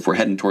far as if we're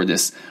heading toward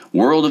this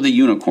world of the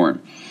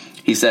unicorn.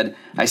 He said,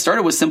 I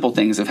started with simple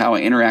things of how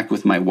I interact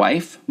with my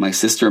wife, my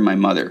sister, and my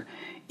mother.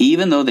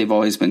 Even though they've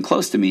always been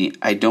close to me,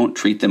 I don't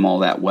treat them all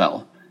that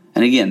well.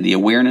 And again, the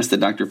awareness that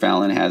Dr.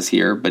 Fallon has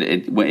here, but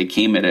it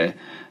came at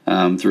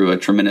through a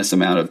tremendous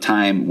amount of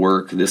time,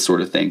 work, this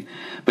sort of thing.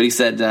 But he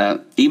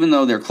said, even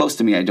though they're close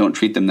to me, I don't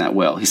treat them that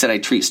well. He said, I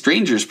treat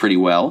strangers pretty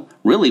well,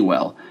 really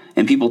well,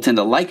 and people tend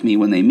to like me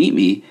when they meet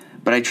me,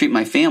 but I treat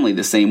my family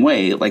the same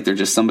way, like they're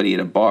just somebody at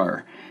a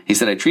bar. He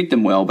said, I treat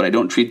them well, but I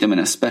don't treat them in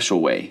a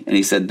special way. And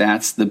he said,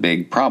 that's the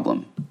big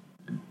problem.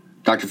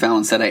 Dr.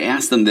 Fallon said, I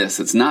asked them this.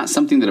 It's not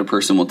something that a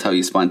person will tell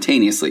you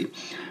spontaneously.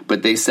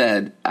 But they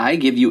said, I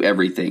give you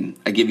everything.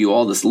 I give you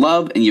all this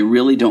love, and you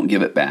really don't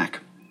give it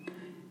back.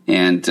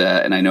 And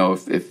I know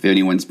if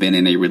anyone's been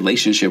in a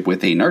relationship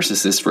with a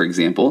narcissist, for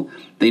example,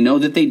 they know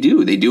that they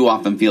do. They do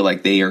often feel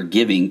like they are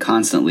giving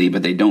constantly,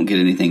 but they don't get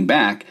anything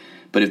back.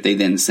 But if they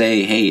then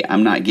say, hey,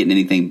 I'm not getting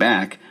anything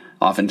back,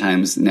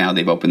 oftentimes now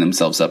they've opened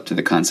themselves up to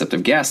the concept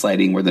of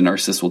gaslighting, where the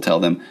narcissist will tell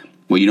them,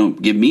 well, you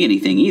don't give me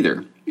anything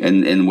either,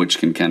 and which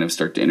can kind of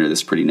start to enter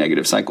this pretty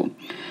negative cycle.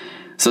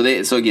 So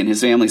again,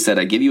 his family said,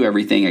 I give you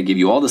everything, I give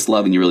you all this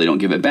love, and you really don't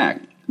give it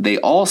back. They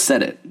all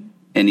said it.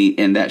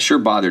 And that sure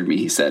bothered me,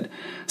 he said.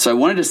 So I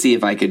wanted to see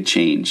if I could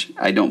change.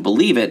 I don't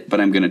believe it, but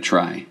I'm going to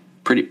try.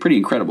 Pretty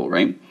incredible,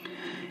 right?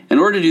 In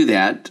order to do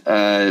that,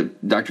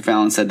 Dr.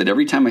 Fallon said that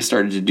every time I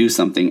started to do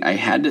something, I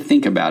had to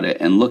think about it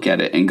and look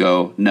at it and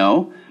go,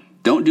 no,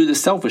 don't do the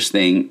selfish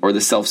thing or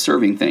the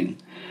self-serving thing.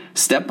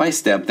 Step by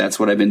step, that's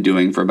what I've been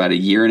doing for about a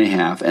year and a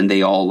half, and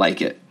they all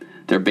like it.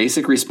 Their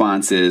basic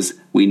response is,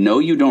 we know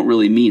you don't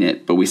really mean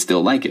it, but we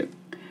still like it.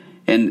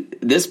 And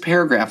this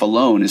paragraph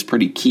alone is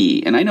pretty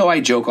key. And I know I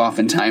joke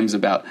oftentimes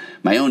about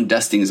my own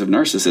dustings of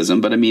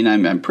narcissism, but I mean,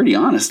 I'm pretty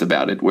honest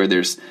about it, where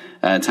there's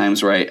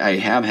times where I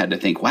have had to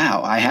think,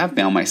 wow, I have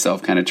found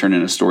myself kind of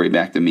turning a story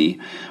back to me.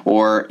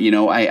 Or,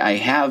 I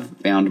have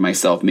found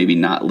myself maybe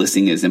not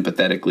listening as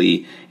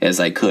empathetically as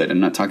I could. I'm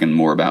not talking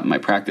more about my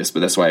practice, but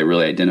that's why I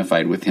really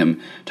identified with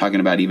him talking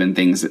about even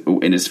things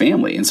in his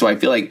family. And so I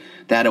feel like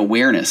that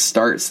awareness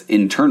starts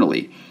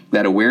internally.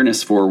 That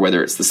awareness for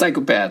whether it's the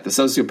psychopath, the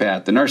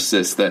sociopath, the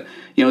narcissist,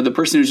 the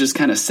person who's just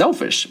kind of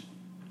selfish,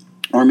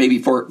 or maybe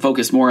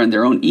focus more on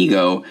their own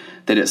ego,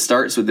 that it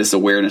starts with this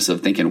awareness of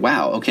thinking,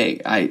 wow,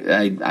 okay,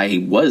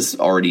 I was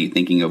already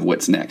thinking of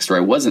what's next, or I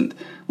wasn't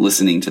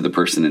listening to the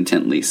person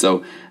intently.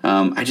 So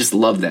I just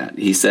love that.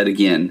 He said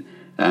again,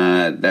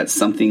 that's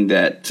something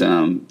that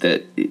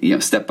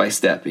step by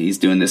step, he's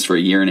doing this for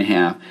a year and a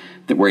half,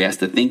 where he has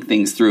to think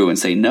things through and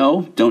say,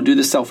 no, don't do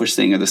the selfish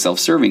thing or the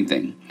self-serving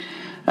thing.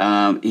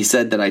 He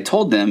said that I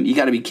told them, you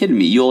got to be kidding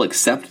me. You'll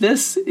accept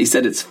this? He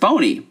said, it's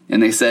phony.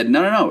 And they said,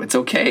 no, it's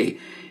okay.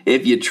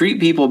 If you treat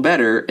people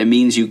better, it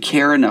means you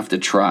care enough to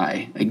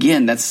try.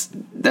 Again, that's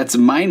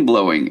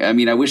mind-blowing. I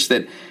mean, I wish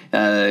that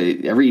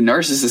every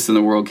narcissist in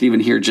the world could even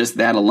hear just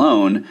that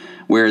alone,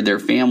 where their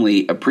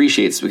family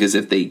appreciates, because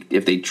if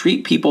they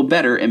treat people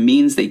better, it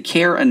means they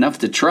care enough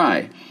to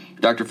try.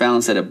 Dr.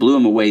 Fallon said it blew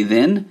him away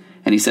then,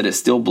 and he said it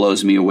still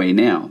blows me away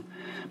now.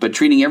 But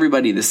treating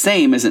everybody the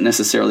same isn't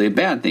necessarily a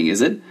bad thing,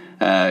 is it?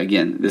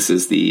 Again, this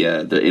is the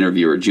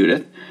interviewer,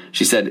 Judith.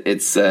 She said,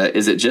 is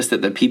it just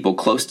that the people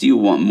close to you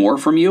want more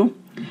from you?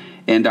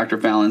 And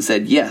Dr. Fallon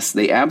said, yes,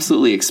 they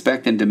absolutely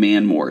expect and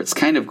demand more. It's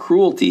kind of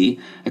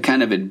cruelty, a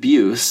kind of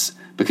abuse,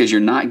 because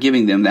you're not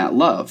giving them that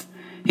love.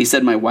 He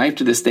said, my wife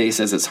to this day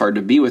says it's hard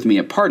to be with me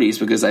at parties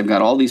because I've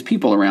got all these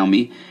people around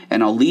me,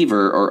 and I'll leave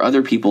her or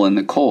other people in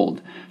the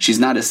cold. She's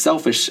not a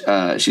selfish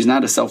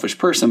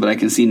person, but I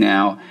can see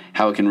now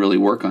how it can really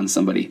work on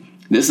somebody.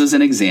 This is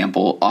an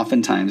example.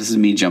 Oftentimes, this is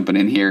me jumping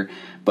in here,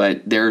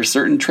 But there are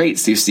certain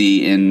traits you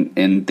see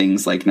in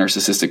things like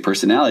narcissistic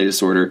personality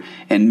disorder.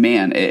 And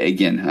man,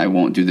 again, I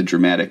won't do the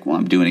dramatic while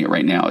I'm doing it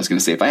right now. I was going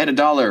to say, if I had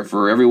 $1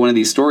 for every one of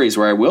these stories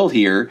where I will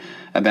hear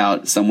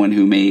about someone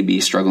who may be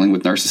struggling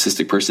with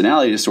narcissistic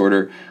personality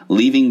disorder,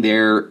 leaving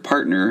their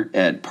partner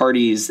at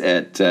parties,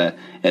 at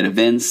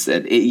events,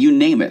 you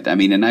name it. I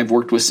mean, and I've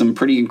worked with some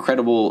pretty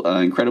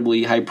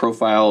incredibly high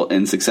profile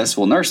and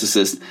successful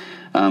narcissists.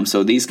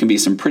 So these can be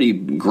some pretty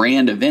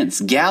grand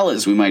events,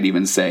 galas, we might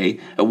even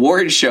say,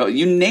 award show,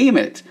 you name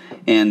it.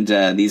 And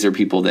these are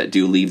people that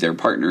do leave their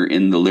partner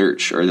in the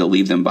lurch, or they'll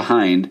leave them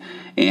behind.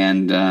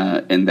 And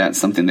that's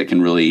something that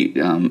can really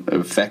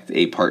affect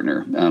a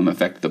partner,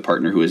 affect the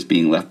partner who is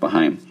being left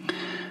behind.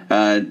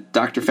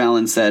 Dr.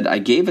 Fallon said, I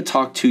gave a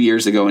talk 2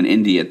 years ago in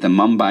India at the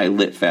Mumbai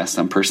Lit Fest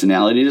on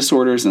personality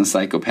disorders and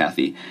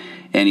psychopathy.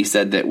 And he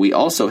said that we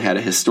also had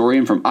a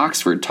historian from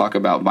Oxford talk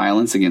about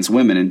violence against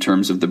women in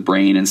terms of the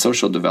brain and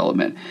social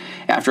development.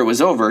 After it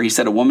was over, he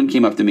said a woman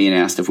came up to me and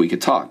asked if we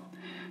could talk.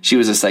 She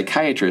was a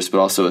psychiatrist, but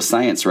also a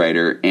science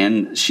writer,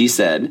 and she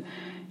said,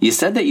 you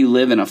said that you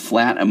live in a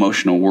flat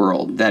emotional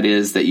world, that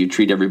is, that you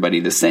treat everybody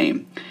the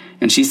same.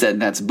 And she said,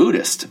 that's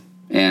Buddhist.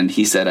 And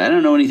he said, I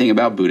don't know anything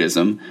about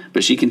Buddhism,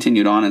 but she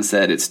continued on and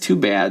said, it's too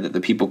bad that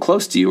the people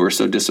close to you are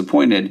so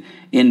disappointed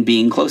in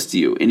being close to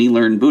you. Any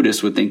learned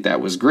Buddhist would think that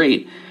was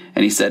great.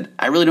 And he said,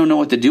 I really don't know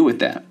what to do with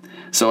that.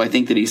 So I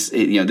think that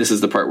this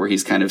is the part where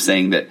he's kind of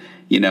saying that,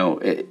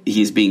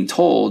 he's being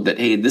told that,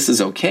 hey, this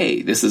is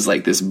okay. This is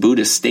like this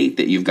Buddhist state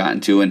that you've gotten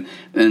to. And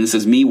this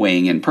is me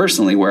weighing in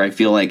personally, where I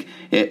feel like,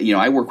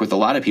 I work with a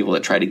lot of people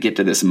that try to get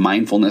to this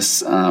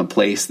mindfulness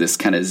place, this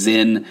kind of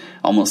Zen,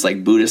 almost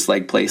like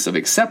Buddhist-like place of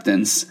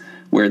acceptance,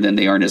 where then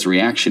they aren't as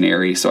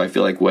reactionary. So I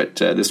feel like what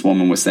this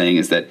woman was saying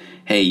is that,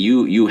 hey,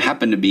 you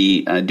happen to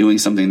be doing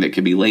something that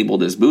could be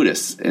labeled as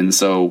Buddhist, and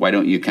so why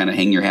don't you kind of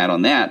hang your hat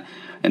on that?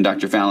 And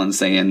Dr. Fallon's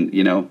saying,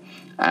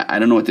 I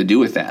don't know what to do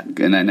with that.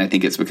 And I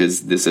think it's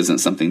because this isn't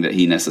something that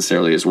he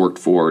necessarily has worked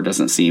for, or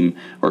doesn't seem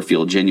or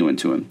feel genuine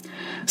to him.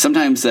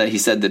 Sometimes he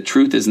said the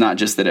truth is not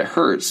just that it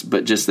hurts,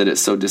 but just that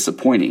it's so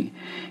disappointing.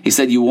 He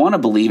said you want to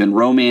believe in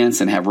romance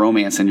and have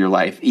romance in your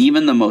life,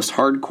 even the most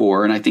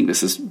hardcore, and I think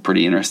this is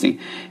pretty interesting.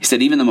 He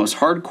said even the most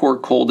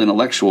hardcore cold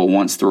intellectual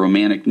wants the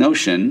romantic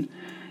notion.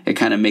 It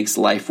kind of makes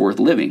life worth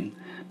living.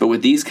 But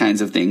with these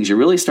kinds of things, you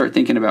really start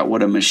thinking about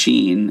what a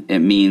machine it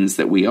means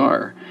that we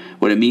are.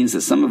 What it means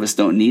that some of us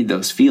don't need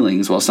those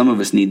feelings, while some of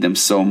us need them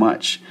so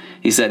much.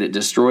 He said it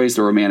destroys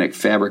the romantic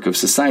fabric of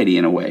society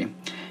in a way.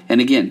 And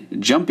again,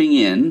 jumping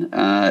in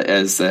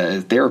as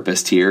a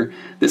therapist here,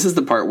 this is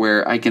the part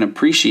where I can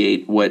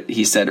appreciate what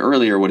he said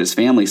earlier, what his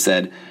family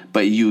said,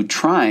 but you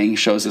trying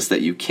shows us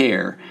that you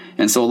care.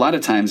 And so a lot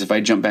of times, if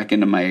I jump back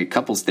into my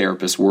couples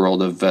therapist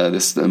world of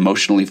this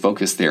emotionally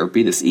focused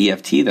therapy, this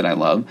EFT that I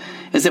love,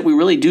 is that we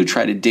really do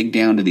try to dig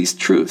down to these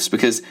truths.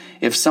 Because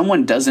if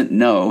someone doesn't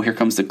know, here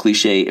comes the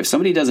cliche, if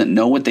somebody doesn't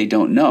know what they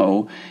don't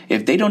know,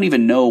 if they don't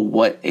even know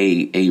what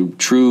a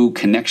true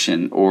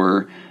connection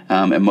or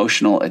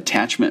emotional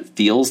attachment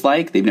feels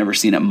like, they've never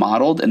seen it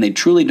modeled, and they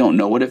truly don't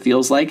know what it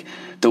feels like,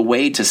 the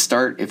way to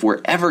start, if we're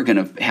ever going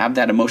to have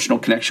that emotional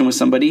connection with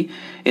somebody,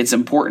 it's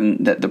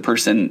important that the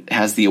person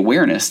has the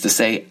awareness to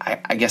say,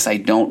 I guess I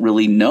don't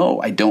really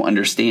know. I don't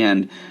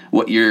understand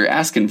what you're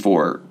asking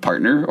for,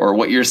 partner, or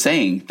what you're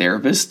saying,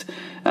 therapist.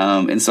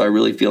 And so I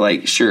really feel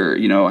like, sure,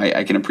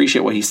 I can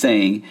appreciate what he's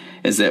saying,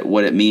 is that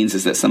what it means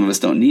is that some of us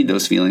don't need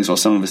those feelings, while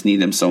some of us need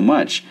them so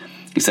much.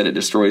 He said it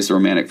destroys the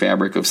romantic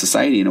fabric of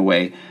society in a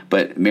way,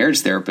 but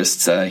marriage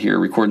therapists here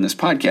recording this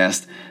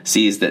podcast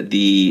sees that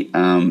the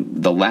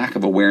lack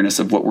of awareness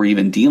of what we're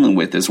even dealing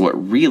with is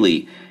what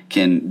really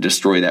can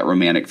destroy that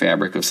romantic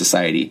fabric of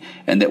society.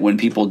 And that when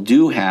people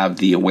do have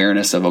the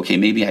awareness of, okay,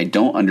 maybe I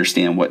don't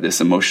understand what this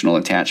emotional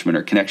attachment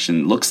or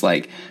connection looks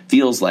like,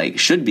 feels like,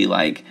 should be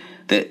like,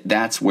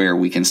 that's where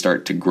we can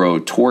start to grow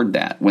toward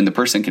that. When the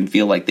person can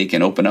feel like they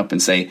can open up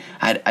and say,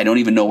 I don't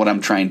even know what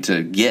I'm trying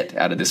to get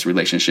out of this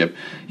relationship,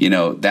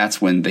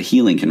 that's when the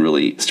healing can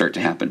really start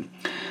to happen.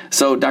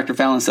 So Dr.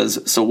 Fallon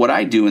says, so what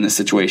I do in this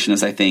situation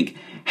is I think,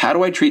 how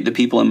do I treat the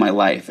people in my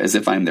life as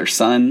if I'm their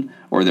son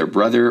or their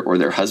brother or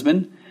their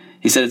husband?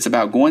 He said it's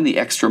about going the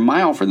extra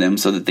mile for them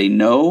so that they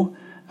know,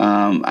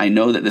 I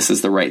know that this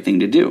is the right thing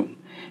to do.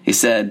 He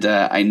said,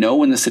 I know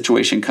when the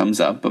situation comes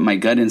up, but my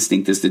gut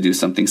instinct is to do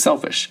something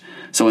selfish.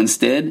 So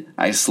instead,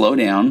 I slow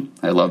down.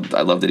 I love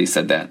that he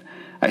said that.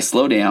 I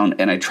slow down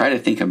and I try to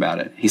think about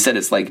it. He said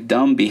it's like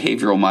dumb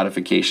behavioral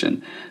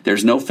modification.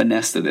 There's no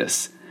finesse to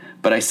this.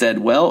 But I said,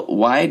 well,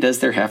 why does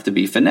there have to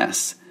be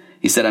finesse?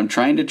 He said, I'm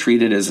trying to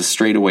treat it as a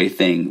straightaway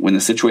thing when the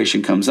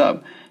situation comes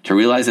up, to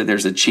realize that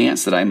there's a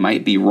chance that I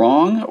might be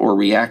wrong or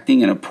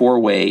reacting in a poor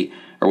way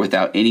or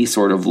without any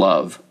sort of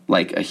love,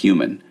 like a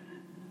human.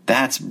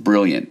 That's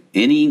brilliant.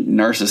 Any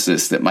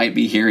narcissist that might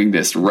be hearing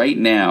this right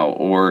now,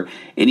 or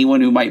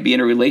anyone who might be in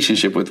a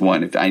relationship with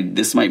one,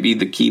 this might be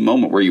the key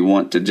moment where you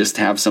want to just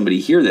have somebody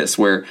hear this,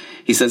 where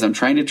he says, I'm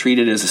trying to treat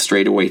it as a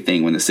straightaway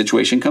thing when the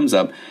situation comes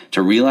up,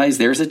 to realize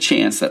there's a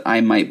chance that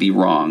I might be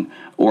wrong,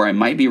 or I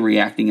might be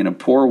reacting in a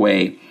poor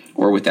way,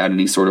 or without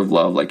any sort of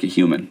love like a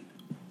human.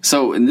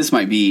 So, and this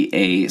might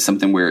be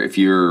something where if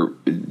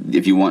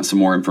you want some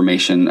more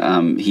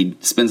information, he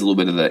spends a little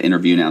bit of the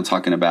interview now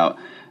talking about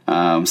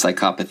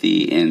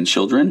psychopathy in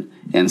children,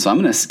 and so I'm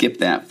going to skip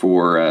that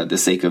for the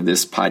sake of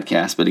this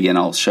podcast. But again,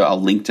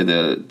 I'll link to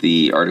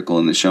the article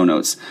in the show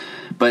notes.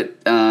 But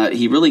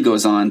he really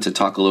goes on to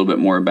talk a little bit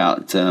more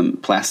about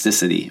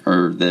plasticity,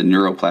 or the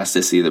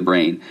neuroplasticity of the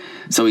brain.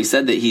 So he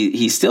said that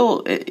he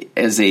still,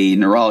 as a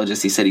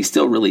neurologist, he said he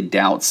still really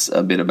doubts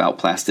a bit about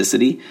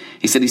plasticity.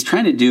 He said he's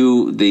trying to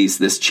do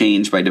this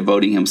change by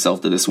devoting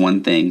himself to this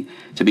one thing,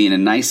 to being a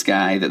nice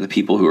guy so that the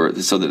people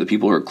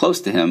who are close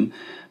to him.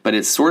 But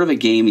it's sort of a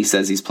game, he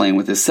says, he's playing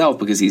with himself,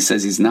 because he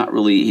says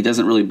he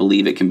doesn't really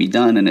believe it can be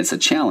done, and it's a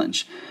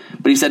challenge.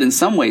 But he said in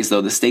some ways,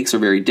 though, the stakes are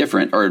very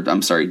different. Or,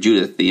 I'm sorry,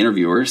 Judith, the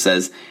interviewer,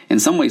 says,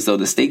 in some ways, though,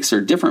 the stakes are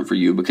different for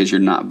you because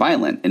you're not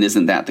violent, and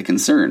isn't that the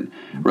concern?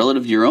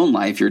 Relative to your own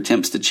life, your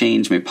attempts to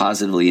change may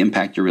positively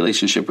impact your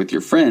relationship with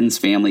your friends,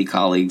 family,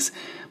 colleagues.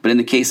 But in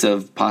the case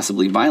of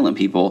possibly violent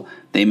people,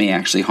 they may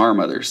actually harm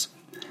others.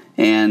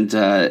 And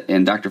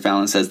Dr.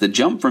 Fallon says the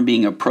jump from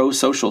being a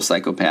pro-social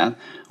psychopath,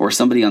 or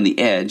somebody on the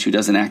edge who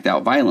doesn't act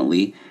out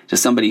violently, to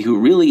somebody who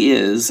really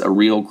is a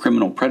real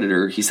criminal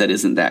predator, he said,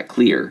 isn't that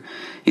clear.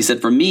 He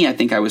said, for me, I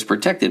think I was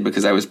protected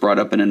because I was brought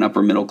up in an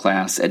upper middle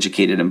class,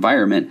 educated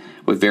environment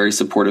with very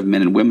supportive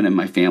men and women in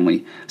my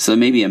family. So there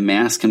may be a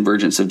mass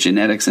convergence of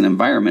genetics and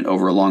environment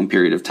over a long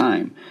period of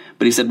time.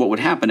 But he said, what would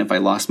happen if I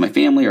lost my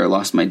family or I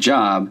lost my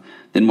job?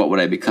 Then what would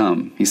I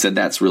become? He said,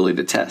 that's really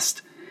the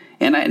test.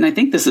 And I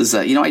think this is,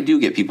 I do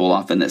get people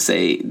often that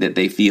say that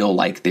they feel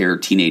like their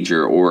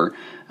teenager or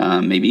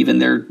maybe even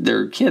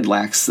their kid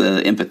lacks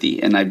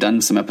empathy. And I've done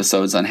some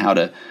episodes on how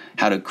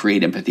to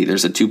create empathy.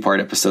 There's a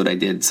 2-part episode I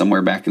did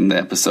somewhere back in the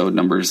episode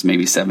numbers,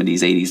 maybe 70s,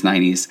 80s,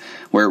 90s,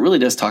 where it really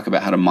does talk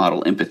about how to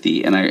model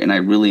empathy. And I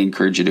really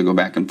encourage you to go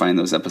back and find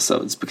those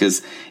episodes,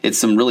 because it's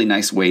some really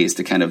nice ways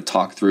to kind of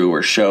talk through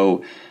or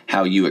show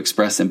how you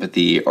express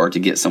empathy, or to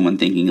get someone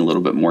thinking a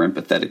little bit more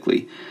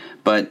empathetically.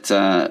 But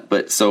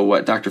so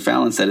what Dr.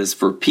 Fallon said is,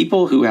 for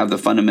people who have the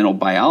fundamental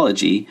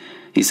biology,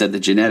 he said the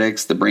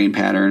genetics, the brain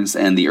patterns,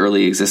 and the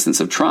early existence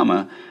of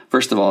trauma,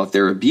 first of all, if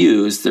they're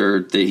abused,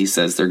 he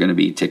says they're going to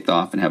be ticked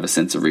off and have a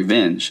sense of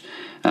revenge.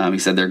 He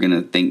said they're going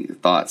to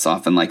think thoughts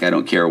often like, I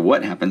don't care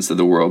what happens to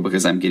the world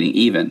because I'm getting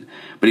even.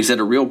 But he said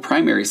a real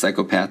primary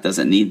psychopath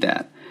doesn't need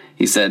that.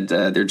 He said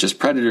they're just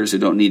predators who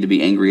don't need to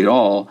be angry at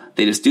all.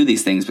 They just do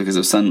these things because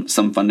of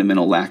some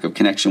fundamental lack of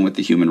connection with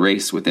the human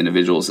race, with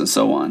individuals, and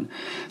so on.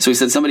 So he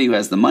said somebody who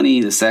has the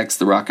money, the sex,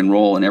 the rock and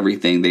roll, and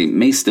everything, they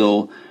may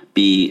still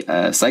be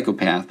a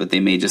psychopath, but they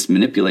may just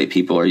manipulate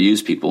people or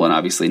use people and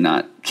obviously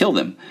not kill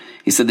them.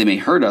 He said they may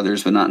hurt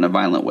others, but not in a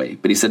violent way.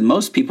 But he said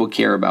most people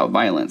care about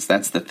violence.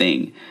 That's the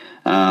thing.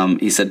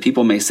 He said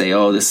people may say,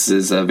 oh, this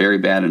is a very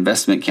bad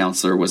investment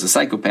counselor was a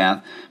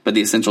psychopath, but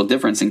the essential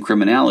difference in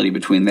criminality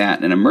between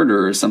that and a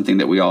murderer is something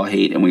that we all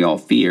hate and we all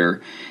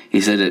fear. He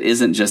said it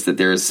isn't just that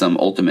there is some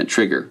ultimate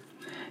trigger.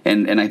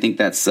 And I think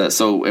that's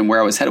so. And where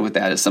I was headed with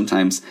that is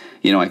sometimes,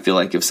 I feel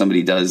like if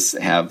somebody does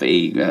have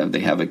they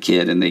have a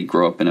kid and they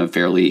grow up in a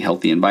fairly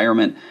healthy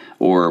environment,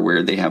 or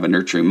where they have a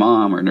nurturing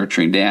mom or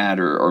nurturing dad,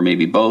 or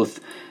maybe both,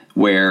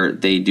 where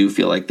they do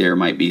feel like there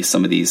might be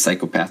some of these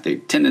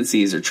psychopathic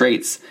tendencies or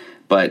traits.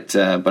 But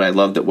I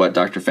love that what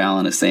Dr.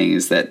 Fallon is saying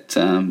is that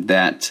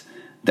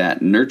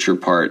that nurture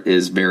part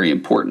is very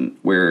important,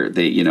 where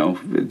they,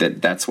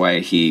 that's why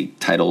he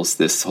titles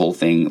this whole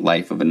thing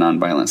Life of a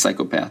Nonviolent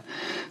Psychopath.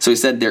 So he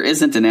said there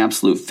isn't an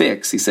absolute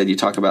fix. He said you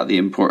talk about the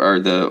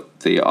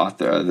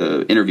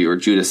interviewer,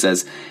 Judith,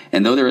 says,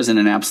 and though there isn't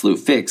an absolute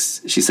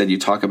fix, she said you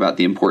talk about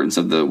the importance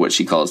of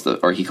he calls the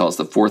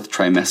 4th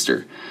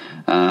trimester,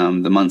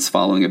 the months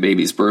following a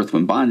baby's birth,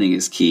 when bonding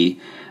is key.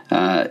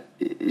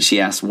 She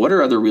asked, what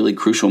are other really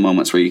crucial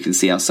moments where you can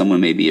see how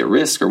someone may be at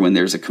risk, or when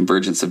there's a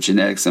convergence of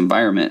genetics and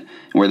environment,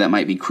 and where that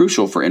might be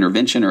crucial for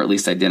intervention, or at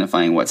least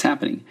identifying what's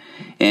happening?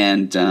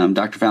 And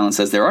Dr. Fallon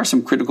says there are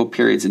some critical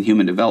periods in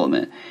human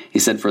development. He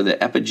said for the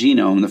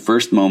epigenome, the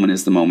first moment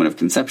is the moment of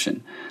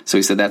conception. So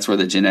he said that's where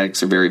the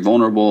genetics are very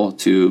vulnerable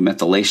to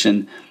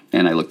methylation.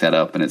 And I looked that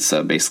up, and it's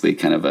basically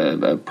kind of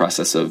a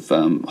process of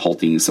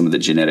halting some of the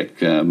genetic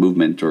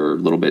movement, or a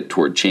little bit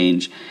toward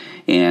change.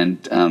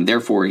 And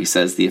therefore, he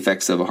says the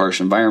effects of a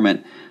harsh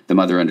environment, the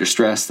mother under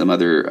stress, the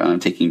mother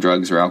taking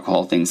drugs or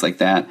alcohol, things like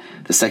that.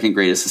 The second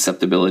greatest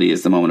susceptibility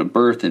is the moment of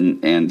birth,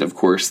 and of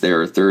course,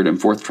 there are 3rd and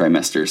 4th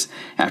trimesters.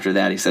 After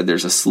that, he said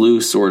there's a slow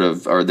sort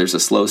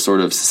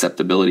of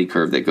susceptibility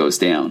curve that goes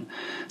down.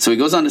 So he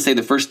goes on to say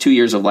the first 2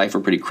 years of life are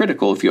pretty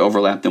critical if you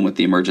overlap them with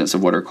the emergence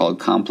of what are called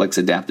complex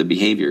adaptive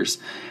behaviors.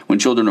 When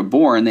children are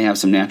born, they have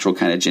some natural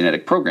kind of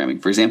genetic programming.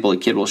 For example, a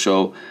kid will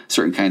show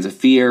certain kinds of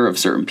fear of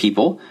certain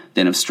people,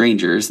 then of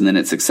strangers, and then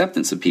its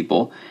acceptance of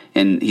people.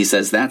 And he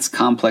says that's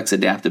complex complex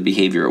adaptive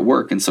behavior at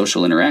work and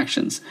social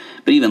interactions.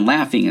 But even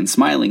laughing and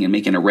smiling and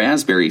making a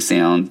raspberry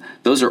sound,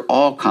 those are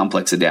all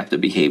complex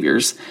adaptive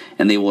behaviors,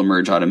 and they will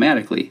emerge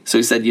automatically. So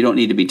he said you don't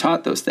need to be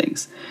taught those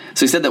things.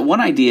 So he said that one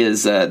idea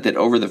is that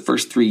over the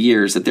first 3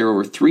 years that there are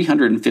over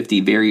 350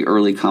 very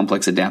early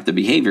complex adaptive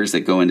behaviors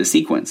that go into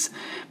sequence.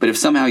 But if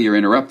somehow you're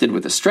interrupted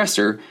with a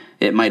stressor,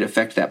 it might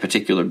affect that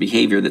particular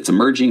behavior that's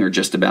emerging or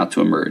just about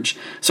to emerge.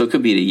 So it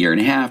could be at a year and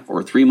a half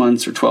or 3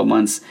 months or 12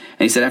 months.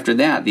 And he said after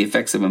that, the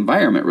effects of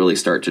environment really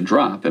start to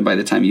drop. And by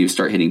the time you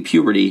start hitting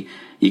puberty,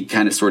 you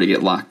kind of sort of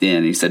get locked in.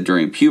 And he said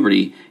during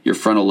puberty, your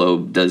frontal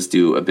lobe does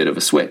do a bit of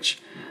a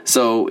switch.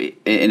 So,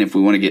 and if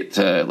we want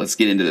to let's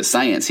get into the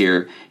science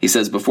here. He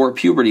says before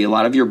puberty, a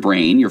lot of your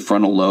brain, your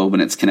frontal lobe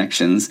and its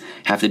connections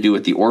have to do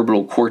with the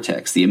orbital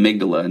cortex, the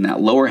amygdala, and that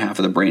lower half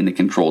of the brain that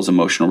controls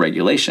emotional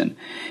regulation.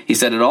 He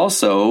said it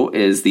also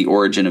is the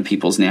origin of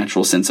people's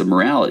natural sense of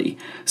morality.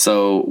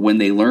 So when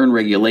they learn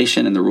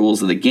regulation and the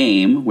rules of the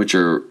game, which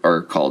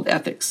are called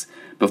ethics.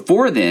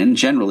 Before then,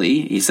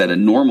 generally, he said a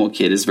normal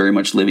kid is very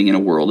much living in a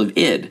world of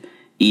id.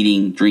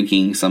 Eating,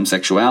 drinking, some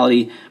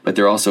sexuality, but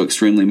they're also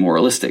extremely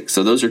moralistic.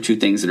 So those are two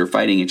things that are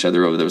fighting each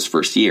other over those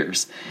first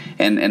years.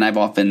 And I've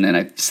often, and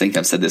I think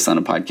I've said this on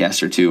a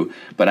podcast or two,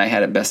 but I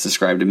had it best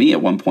described to me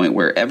at one point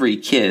where every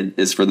kid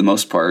is, for the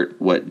most part,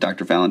 what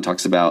Dr. Fallon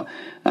talks about,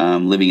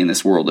 living in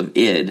this world of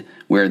id,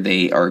 where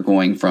they are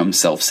going from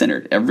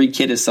self-centered. Every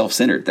kid is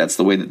self-centered. That's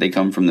the way that they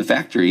come from the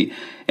factory,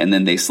 and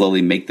then they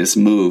slowly make this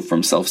move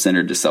from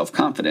self-centered to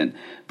self-confident.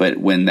 But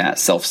when that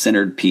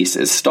self-centered piece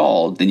is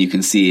stalled, then you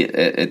can see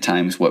at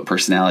times what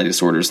personality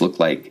disorders look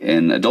like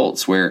in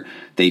adults, where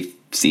they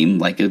seem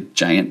like a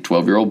giant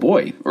 12-year-old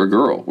boy or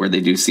girl, where they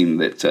do seem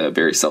that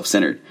very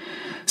self-centered.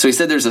 So he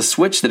said there's a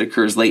switch that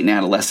occurs late in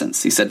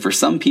adolescence. He said for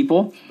some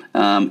people,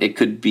 it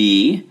could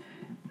be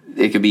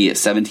at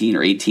 17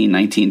 or 18,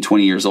 19,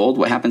 20 years old.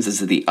 What happens is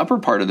that the upper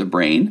part of the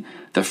brain,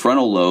 the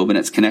frontal lobe and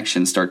its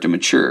connections start to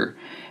mature.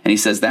 And he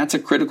says that's a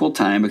critical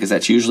time because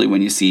that's usually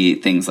when you see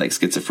things like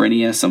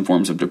schizophrenia, some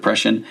forms of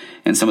depression,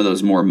 and some of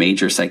those more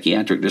major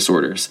psychiatric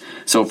disorders.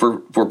 So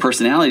for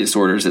personality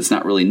disorders, it's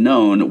not really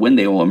known when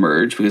they will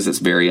emerge because it's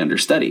very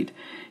understudied.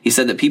 He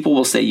said that people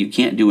will say you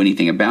can't do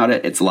anything about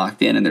it, it's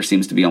locked in, and there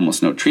seems to be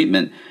almost no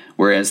treatment,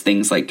 whereas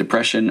things like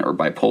depression or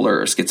bipolar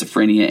or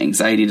schizophrenia,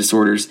 anxiety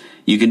disorders,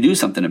 you can do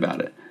something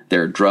about it.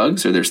 There are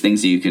drugs or there's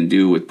things that you can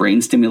do with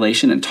brain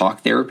stimulation and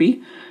talk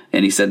therapy.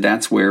 And he said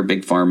that's where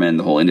big pharma and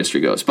the whole industry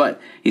goes. But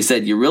he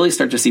said you really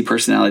start to see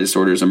personality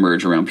disorders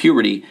emerge around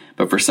puberty.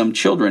 But for some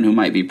children who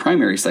might be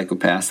primary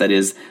psychopaths, that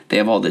is, they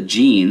have all the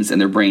genes and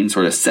their brain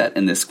sort of set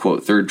in this,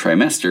 quote, third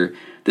trimester,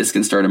 this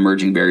can start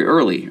emerging very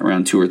early,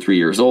 around 2 or 3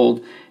 years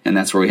old. And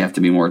that's where we have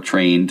to be more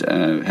trained,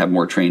 have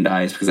more trained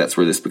eyes, because that's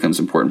where this becomes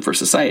important for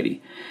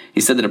society.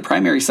 He said that a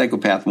primary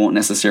psychopath won't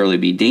necessarily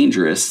be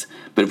dangerous,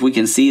 but if we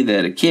can see it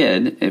in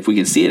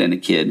a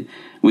kid,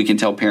 we can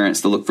tell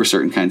parents to look for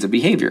certain kinds of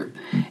behavior.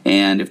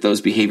 And if those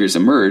behaviors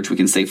emerge, we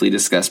can safely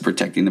discuss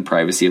protecting the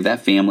privacy of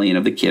that family and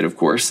of the kid, of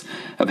course,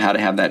 of how to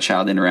have that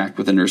child interact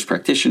with a nurse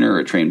practitioner or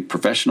a trained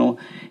professional.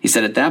 He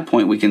said at that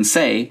point we can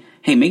say,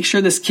 hey, make sure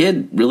this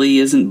kid really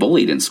isn't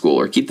bullied in school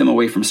or keep them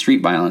away from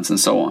street violence and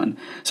so on.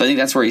 So I think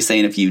that's where he's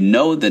saying if you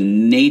know the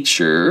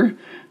nature,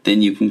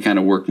 then you can kind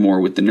of work more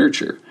with the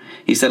nurture.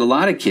 He said a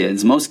lot of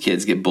kids, most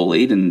kids get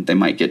bullied and they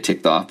might get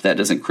ticked off. That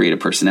doesn't create a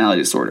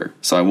personality disorder.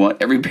 So I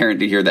want every parent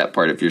to hear that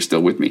part if you're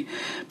still with me.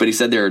 But he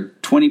said there are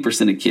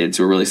 20% of kids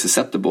who are really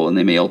susceptible and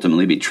they may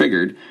ultimately be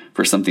triggered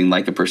for something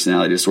like a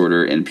personality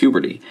disorder in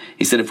puberty.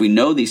 He said if we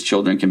know these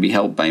children can be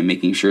helped by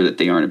making sure that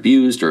they aren't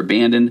abused or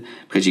abandoned,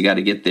 because you got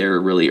to get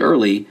there really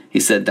early, he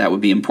said that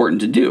would be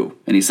important to do.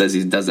 And he says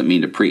he doesn't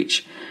mean to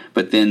preach.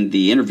 But then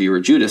the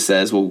interviewer, Judah,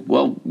 says,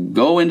 well,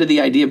 go into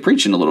the idea of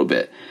preaching a little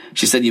bit.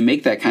 She said, you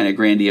make that kind of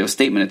grandiose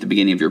statement at the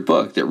beginning of your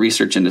book that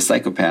research into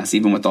psychopaths,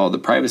 even with all the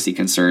privacy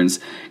concerns,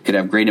 could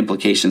have great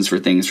implications for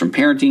things from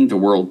parenting to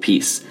world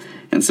peace.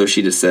 And so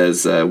she just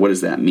says, what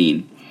does that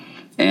mean?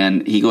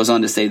 And he goes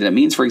on to say that it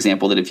means, for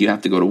example, that if you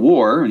have to go to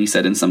war, and he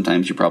said, and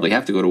sometimes you probably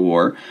have to go to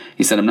war,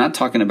 he said, I'm not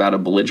talking about a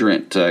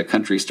belligerent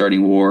country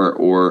starting war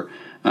or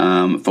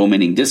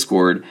fomenting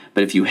discord,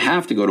 but if you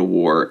have to go to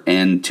war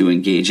and to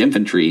engage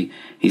infantry,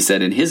 he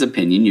said, in his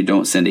opinion, you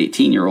don't send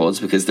 18-year-olds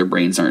because their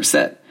brains aren't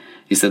set.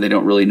 He said they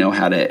don't really know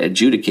how to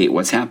adjudicate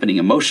what's happening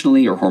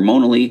emotionally or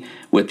hormonally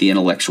with the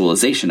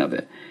intellectualization of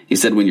it. He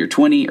said when you're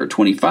 20 or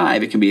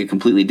 25, it can be a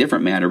completely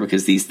different matter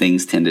because these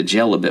things tend to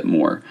gel a bit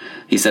more.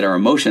 He said our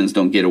emotions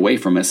don't get away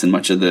from us in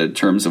much of the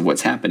terms of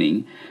what's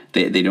happening.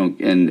 They don't,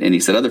 and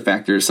he said other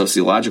factors,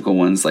 sociological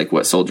ones like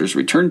what soldiers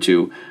return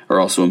to, are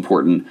also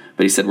important.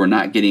 But he said we're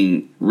not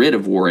getting rid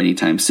of war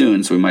anytime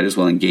soon, so we might as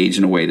well engage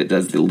in a way that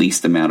does the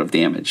least amount of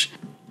damage.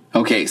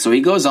 Okay, so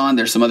he goes on.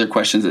 There's some other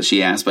questions that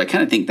she asked, but I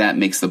kind of think that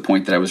makes the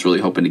point that I was really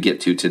hoping to get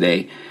to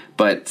today.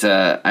 But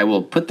I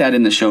will put that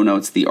in the show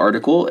notes, the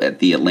article at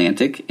The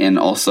Atlantic, and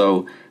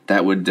also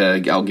that would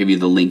I'll give you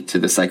the link to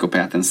The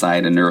Psychopath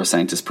Inside, a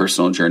neuroscientist's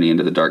personal journey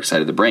into the dark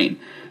side of the brain.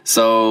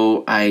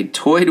 So I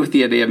toyed with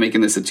the idea of making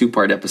this a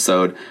 2-part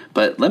episode,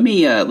 but let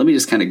me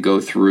just kind of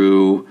go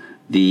through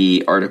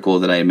the article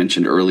that I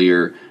mentioned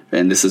earlier,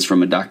 and this is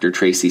from a Dr.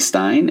 Tracy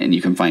Stein, and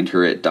you can find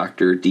her at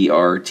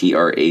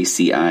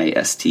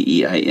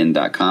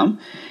drtracistein.com.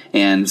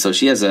 And so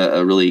she has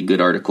a really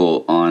good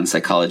article on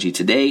Psychology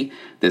Today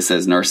that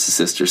says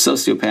narcissists or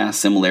sociopaths,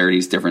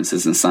 similarities,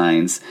 differences, and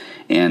signs.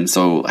 And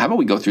so how about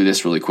we go through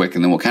this really quick,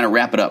 and then we'll kind of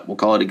wrap it up. We'll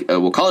call it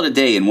a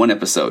day in one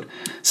episode.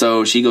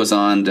 So she goes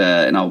on,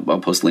 and I'll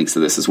post links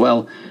to this as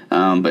well,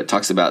 but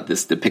talks about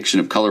this depiction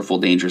of colorful,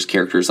 dangerous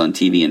characters on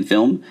TV and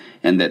film,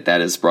 and that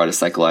has brought a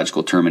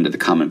psychological term into the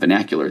common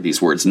vernacular.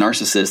 These words,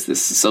 narcissist,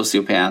 this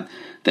sociopath,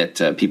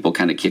 that people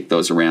kind of kick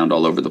those around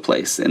all over the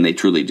place, and they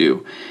truly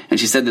do. And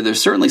she said that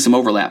there's certainly some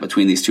overlap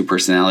between these two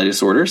personality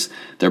disorders.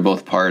 They're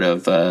both part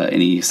of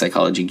any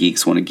psychology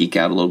geeks want to geek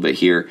out a little bit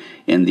here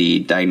in the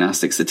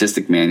Diagnostic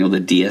Statistic Manual,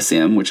 the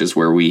DSM, which is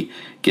where we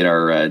get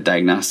our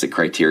diagnostic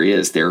criteria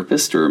as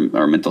therapists or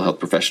our mental health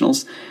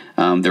professionals.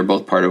 They're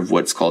both part of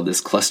what's called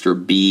this cluster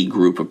B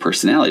group of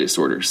personality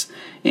disorders.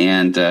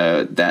 And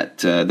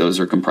those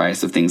are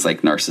comprised of things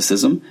like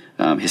narcissism,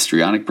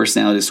 histrionic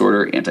personality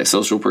disorder,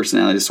 antisocial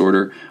personality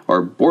disorder,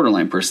 or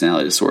borderline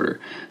personality disorder.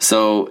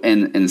 So,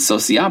 and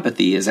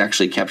sociopathy is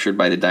actually captured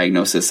by the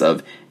diagnosis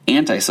of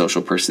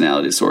antisocial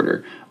personality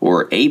disorder,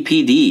 or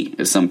APD,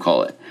 as some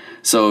call it.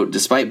 So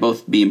despite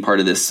both being part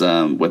of this,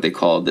 what they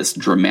call this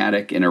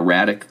dramatic and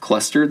erratic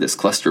cluster, this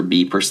cluster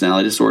B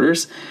personality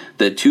disorders,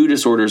 the two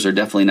disorders are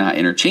definitely not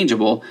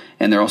interchangeable,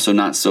 and they're also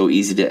not so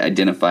easy to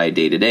identify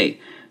day to day.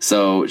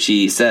 So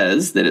she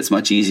says that it's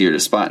much easier to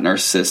spot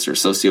narcissists or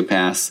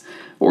sociopaths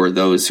or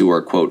those who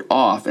are, quote,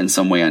 off in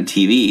some way on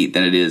TV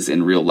than it is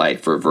in real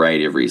life for a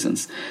variety of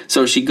reasons.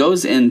 So she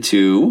goes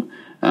into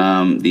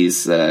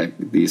these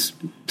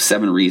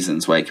 7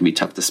 reasons why it can be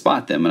tough to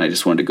spot them, and I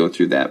just wanted to go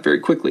through that very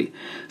quickly.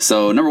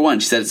 So number 1,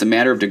 she said it's a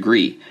matter of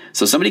degree.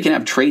 So somebody can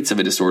have traits of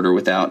a disorder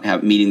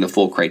without meeting the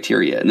full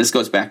criteria, and this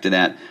goes back to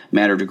that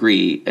matter of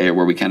degree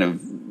where we kind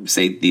of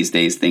say these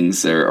days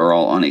things are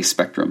all on a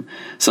spectrum.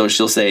 So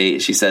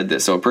she said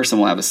that so a person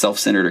will have a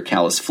self-centered or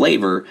callous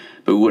flavor,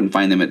 but we wouldn't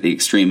find them at the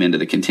extreme end of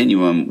the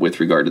continuum with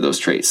regard to those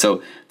traits.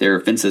 So their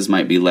offenses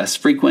might be less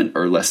frequent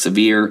or less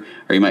severe,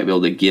 or you might be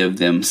able to give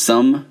them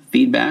some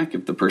feedback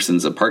if the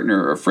person's a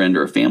partner or a friend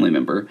or a family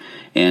member,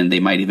 and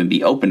they might even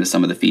be open to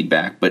some of the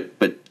feedback, but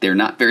they're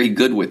not very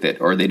good with it,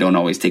 or they don't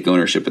always take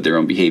ownership of their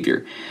own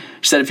behavior.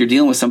 She said if you're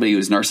dealing with somebody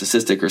who's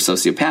narcissistic or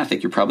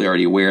sociopathic, you're probably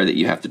already aware that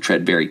you have to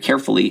tread very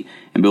carefully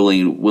and be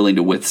willing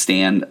to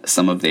withstand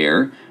some of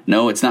their,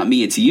 no, it's not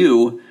me, it's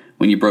you,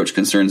 when you broach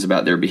concerns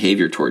about their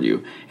behavior toward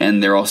you.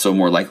 And they're also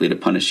more likely to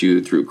punish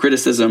you through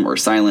criticism or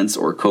silence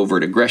or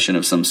covert aggression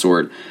of some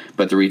sort,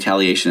 but the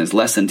retaliation is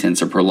less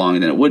intense or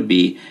prolonged than it would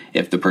be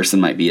if the person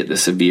might be at the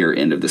severe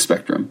end of the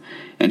spectrum.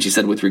 And she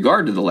said with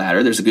regard to the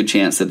latter, there's a good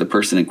chance that the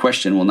person in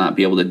question will not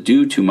be able to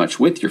do too much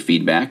with your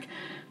feedback,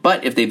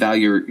 but if they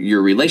value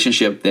your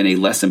relationship, then a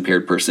less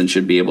impaired person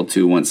should be able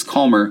to, once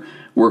calmer,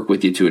 work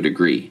with you to a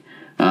degree.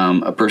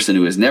 A person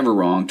who is never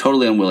wrong,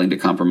 totally unwilling to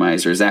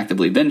compromise, or is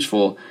actively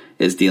vengeful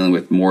is dealing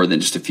with more than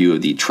just a few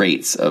of the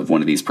traits of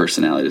one of these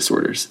personality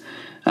disorders.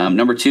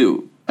 Number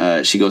 2,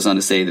 she goes on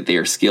to say that they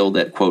are skilled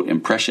at, quote,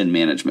 impression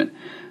management.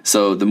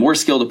 So the more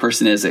skilled a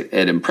person is at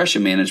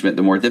impression management,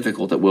 the more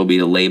difficult it will be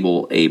to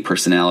label a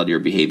personality or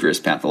behavior as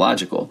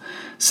pathological.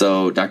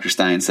 So Dr.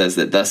 Stein says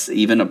that thus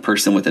even a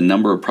person with a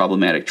number of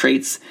problematic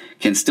traits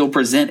can still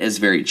present as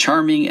very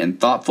charming and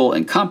thoughtful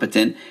and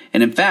competent,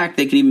 and in fact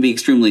they can even be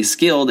extremely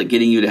skilled at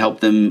getting you to help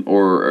them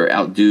or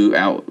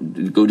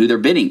go do their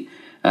bidding.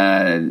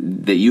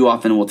 That you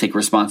often will take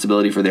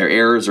responsibility for their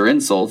errors or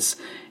insults,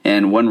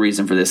 and one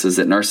reason for this is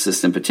that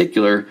narcissists in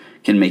particular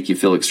can make you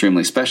feel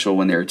extremely special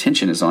when their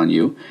attention is on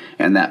you,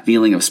 and that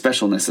feeling of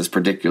specialness is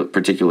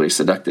particularly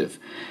seductive.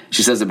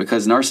 She says that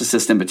because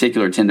narcissists in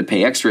particular tend to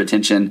pay extra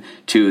attention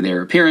to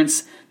their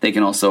appearance, they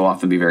can also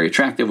often be very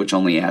attractive, which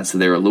only adds to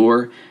their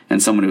allure,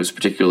 and someone who is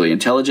particularly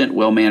intelligent,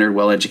 well-mannered,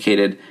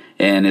 well-educated,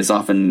 and is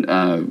often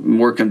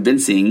more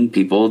convincing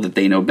people that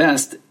they know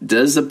best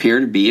does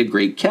appear to be a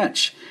great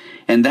catch.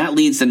 And that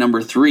leads to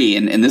number 3,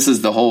 and this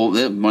is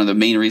one of the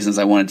main reasons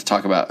I wanted to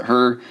talk about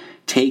her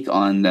take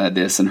on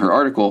this in her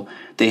article.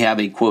 They have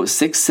a, quote,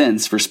 sixth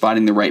sense for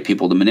spotting the right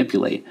people to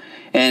manipulate.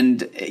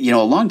 And,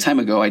 a long time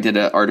ago, I did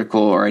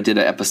an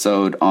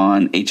episode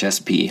on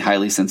HSP,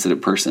 highly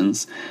sensitive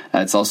persons.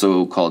 It's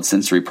also called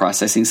sensory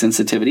processing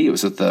sensitivity. It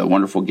was with the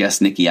wonderful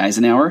guest, Nikki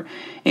Eisenhower.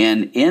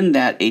 And in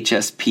that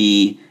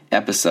HSP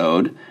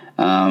episode,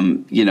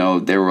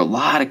 there were a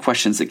lot of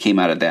questions that came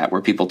out of that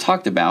where people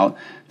talked about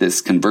this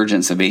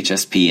convergence of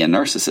HSP and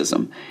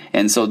narcissism.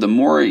 And so the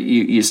more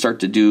you start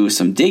to do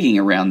some digging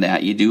around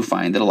that, you do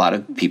find that a lot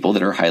of people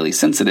that are highly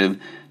sensitive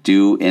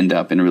do end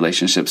up in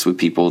relationships with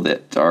people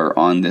that are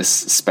on this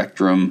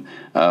spectrum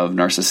of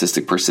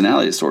narcissistic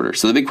personality disorder.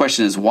 So the big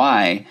question is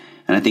why?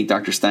 And I think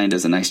Dr. Stein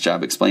does a nice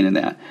job explaining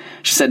that.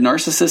 She said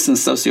narcissists and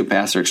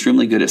sociopaths are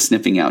extremely good at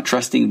sniffing out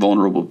trusting,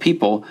 vulnerable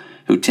people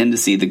who tend to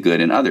see the good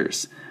in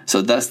others.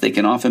 So thus they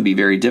can often be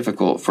very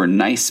difficult for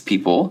nice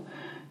people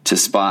to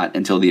spot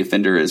until the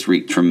offender has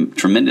wreaked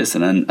tremendous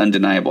and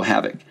undeniable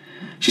havoc.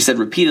 She said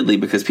repeatedly,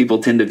 because people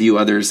tend to view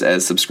others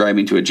as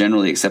subscribing to a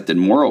generally accepted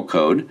moral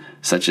code,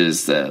 such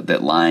as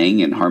that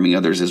lying and harming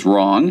others is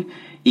wrong,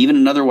 even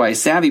an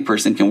otherwise savvy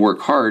person can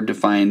work hard to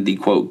find the,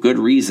 quote, good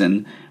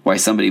reason why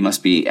somebody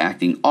must be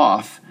acting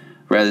off,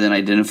 rather than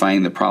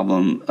identifying the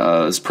problem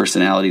as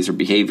personalities or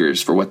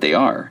behaviors for what they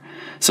are.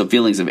 So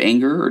feelings of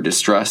anger or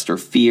distrust or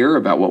fear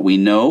about what we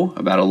know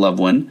about a loved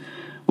one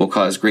will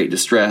cause great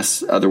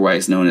distress,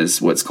 otherwise known as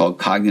what's called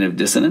cognitive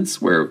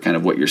dissonance, where kind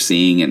of what you're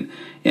seeing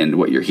and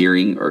what you're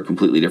hearing are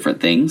completely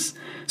different things.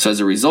 So as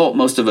a result,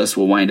 most of us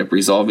will wind up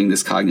resolving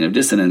this cognitive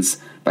dissonance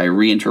by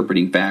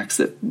reinterpreting facts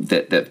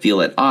that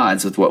feel at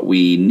odds with what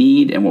we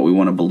need and what we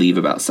want to believe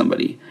about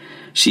somebody.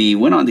 She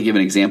went on to give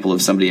an example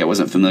of somebody I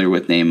wasn't familiar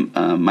with named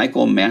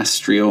Michael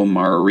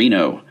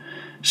Mastromarino.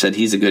 She said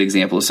he's a good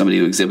example of somebody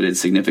who exhibited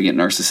significant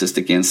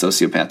narcissistic and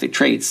sociopathic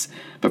traits,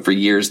 but for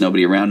years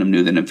nobody around him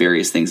knew the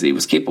nefarious things that he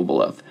was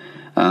capable of.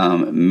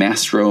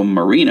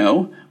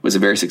 Mastromarino was a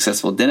very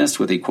successful dentist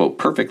with a, quote,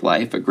 perfect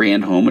life, a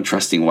grand home, a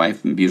trusting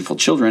wife, and beautiful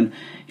children.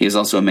 He is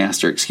also a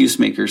master excuse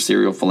maker,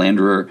 serial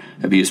philanderer,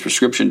 abused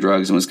prescription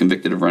drugs, and was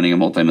convicted of running a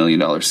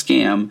multi-million-dollar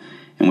scam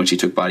in which he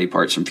took body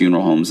parts from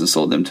funeral homes and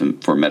sold them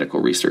for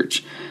medical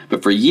research.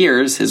 But for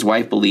years, his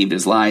wife believed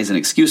his lies and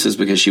excuses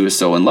because she was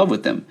so in love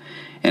with him.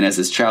 And as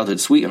his childhood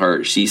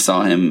sweetheart, she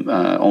saw him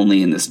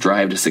only in this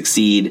drive to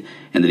succeed,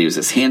 and that he was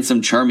this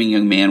handsome, charming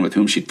young man with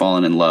whom she'd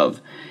fallen in love.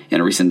 In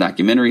a recent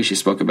documentary, she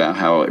spoke about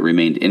how it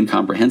remained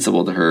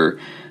incomprehensible to her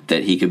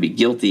that he could be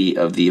guilty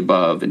of the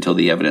above until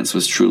the evidence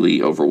was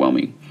truly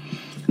overwhelming.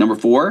 Number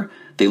 4,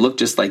 they look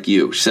just like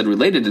you. She said,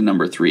 related to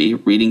number 3,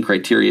 reading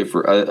criteria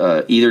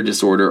for either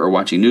disorder or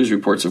watching news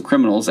reports of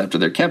criminals after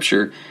their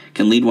capture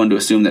can lead one to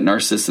assume that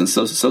narcissists and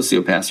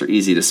sociopaths are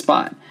easy to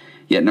spot.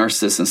 Yet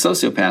narcissists and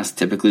sociopaths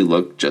typically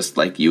look just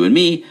like you and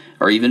me,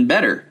 or even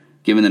better,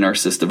 given the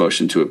narcissist's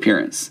devotion to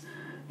appearance.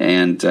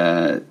 And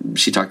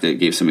she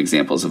gave some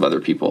examples of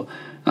other people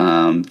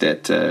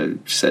that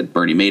she said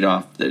Bernie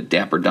Madoff, the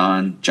Dapper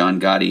Don,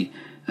 John Gotti,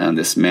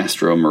 this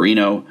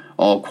Mastromarino,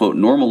 all, quote,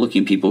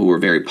 normal-looking people who were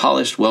very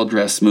polished,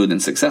 well-dressed, smooth,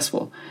 and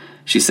successful.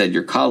 She said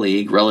your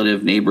colleague,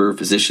 relative, neighbor,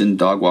 physician,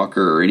 dog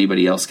walker, or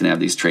anybody else can have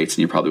these traits, and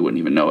you probably wouldn't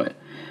even know it.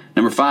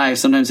 Number 5,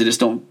 sometimes they just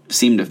don't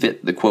seem to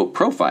fit the, quote,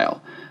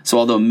 profile. So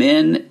although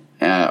men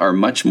are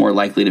much more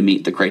likely to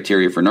meet the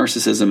criteria for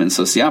narcissism and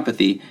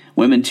sociopathy,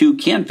 women, too,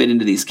 can fit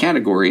into these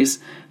categories.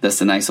 Thus,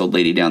 the nice old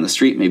lady down the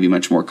street may be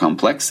much more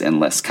complex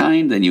and less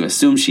kind than you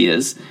assume she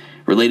is.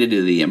 Related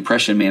to the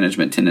impression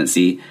management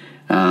tendency,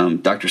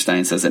 Dr.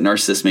 Stein says that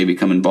narcissists may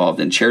become involved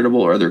in charitable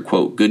or other,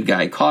 quote, good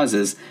guy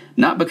causes,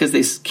 not because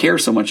they care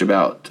so much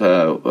about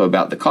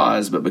the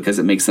cause, but because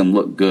it makes them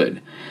look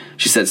good.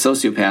 She said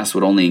sociopaths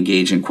would only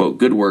engage in, quote,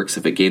 good works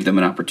if it gave them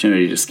an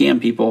opportunity to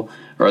scam people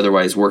or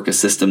otherwise work a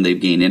system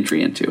they've gained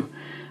entry into.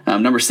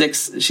 Number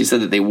 6, she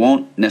said that they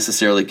won't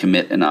necessarily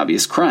commit an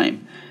obvious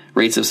crime.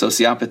 Rates of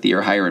sociopathy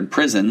are higher in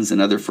prisons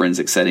and other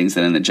forensic settings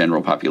than in the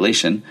general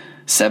population,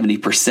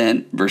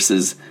 70%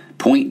 versus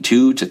 0.2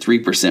 to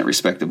 3%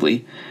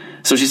 respectively.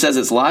 So she says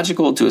it's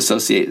logical to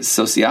associate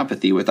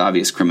sociopathy with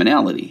obvious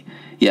criminality,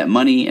 yet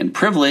money and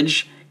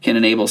privilege can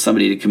enable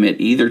somebody to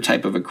commit either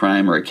type of a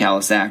crime or a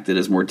callous act that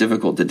is more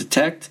difficult to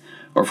detect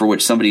or for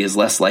which somebody is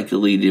less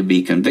likely to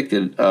be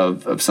convicted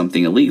of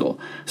something illegal.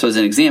 So as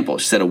an example,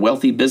 she said a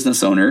wealthy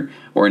business owner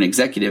or an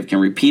executive can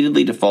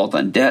repeatedly default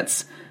on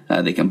debts.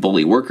 They can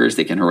bully workers,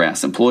 they can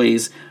harass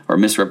employees, or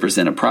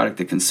misrepresent a product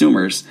to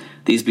consumers.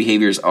 These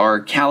behaviors are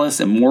callous,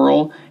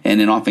 immoral,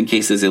 and in often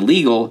cases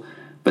illegal,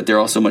 but they're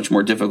also much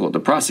more difficult to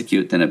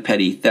prosecute than a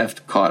petty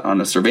theft caught on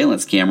a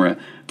surveillance camera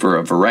for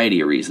a variety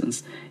of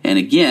reasons. And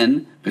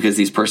again, because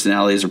these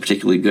personalities are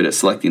particularly good at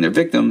selecting their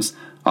victims,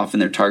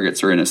 often their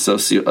targets are in a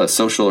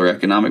social or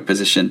economic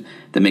position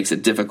that makes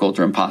it difficult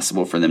or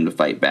impossible for them to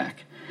fight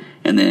back.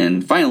 And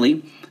then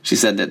finally, she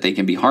said that they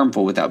can be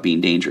harmful without being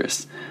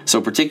dangerous.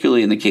 So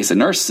particularly in the case of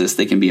narcissists,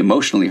 they can be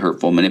emotionally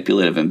hurtful,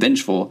 manipulative, and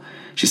vengeful.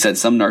 She said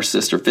some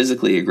narcissists are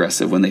physically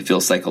aggressive when they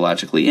feel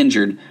psychologically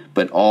injured,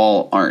 but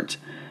all aren't.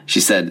 She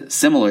said,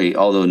 similarly,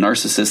 although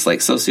narcissists like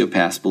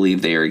sociopaths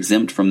believe they are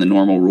exempt from the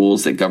normal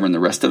rules that govern the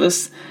rest of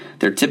us,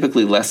 they're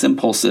typically less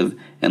impulsive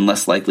and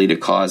less likely to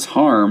cause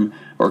harm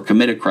or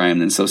commit a crime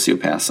than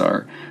sociopaths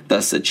are.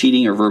 Thus, a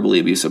cheating or verbally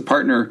abusive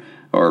partner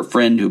or a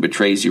friend who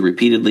betrays you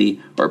repeatedly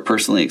or a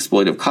personally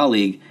exploitive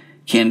colleague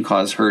can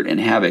cause hurt and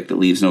havoc that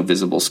leaves no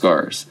visible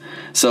scars.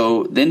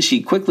 So then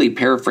she quickly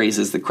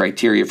paraphrases the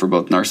criteria for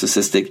both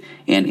narcissistic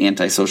and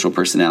antisocial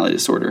personality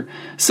disorder.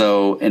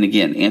 So, and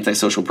again,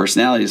 antisocial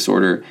personality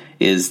disorder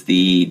is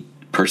the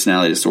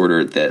personality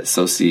disorder that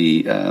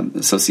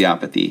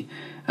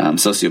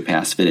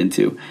sociopaths fit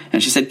into.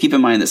 And she said, keep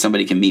in mind that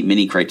somebody can meet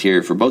many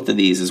criteria for both of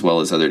these as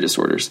well as other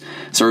disorders.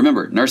 So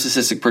remember,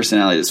 narcissistic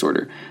personality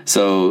disorder.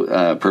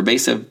 So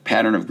pervasive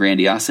pattern of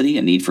grandiosity,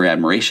 a need for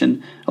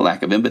admiration, a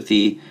lack of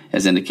empathy,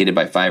 as indicated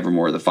by 5 or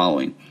more of the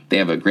following. They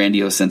have a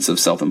grandiose sense of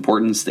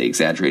self-importance. They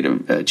exaggerate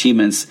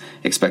achievements,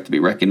 expect to be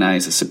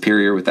recognized as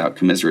superior without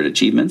commiserate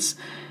achievements.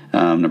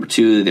 Number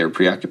 2, they're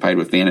preoccupied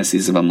with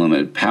fantasies of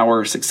unlimited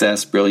power,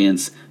 success,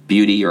 brilliance,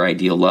 beauty or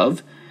ideal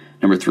love.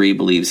 Number 3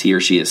 believes he or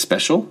she is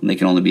special, and they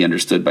can only be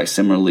understood by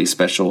similarly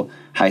special,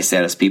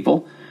 high-status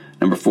people.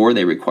 Number 4,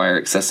 they require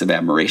excessive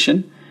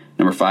admiration.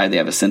 Number 5, they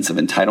have a sense of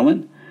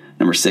entitlement.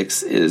 Number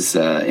 6 is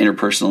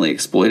interpersonally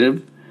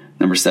exploitive.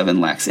 Number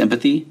 7 lacks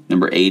empathy.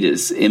 Number 8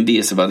 is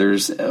envious of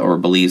others or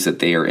believes that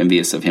they are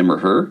envious of him or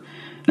her.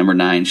 Number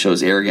 9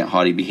 shows arrogant,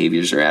 haughty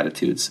behaviors or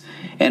attitudes.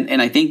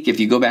 And I think if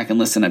you go back and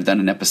listen, I've done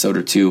an episode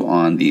or two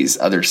on these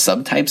other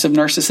subtypes of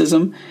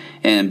narcissism.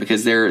 And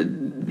because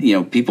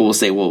people will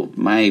say, well,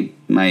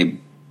 the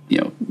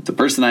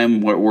person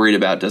I'm worried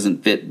about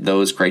doesn't fit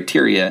those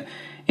criteria.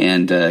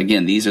 And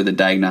again, these are the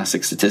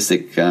diagnostic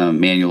statistic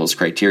manual's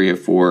criteria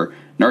for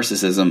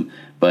narcissism,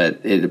 but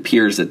it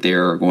appears that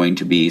there are going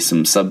to be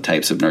some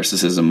subtypes of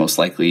narcissism most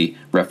likely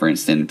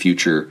referenced in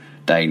future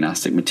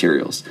diagnostic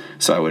materials.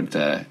 So I would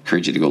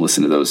encourage you to go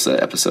listen to those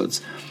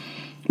episodes.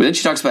 But then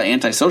she talks about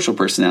antisocial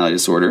personality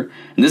disorder,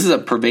 and this is a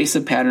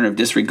pervasive pattern of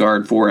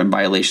disregard for and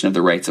violation of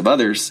the rights of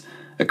others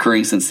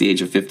occurring since the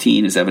age of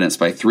 15 is evidenced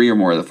by 3 or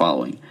more of the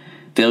following.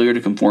 Failure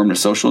to conform to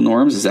social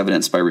norms is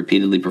evidenced by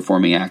repeatedly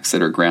performing acts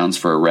that are grounds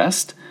for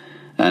arrest.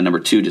 Number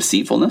 2,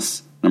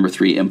 deceitfulness. Number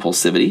 3,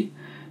 impulsivity.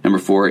 Number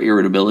 4,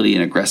 irritability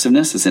and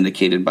aggressiveness is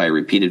indicated by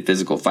repeated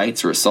physical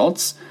fights or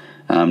assaults.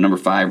 Number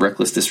 5,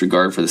 reckless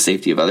disregard for the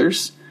safety of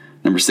others.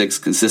 Number 6,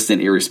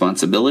 consistent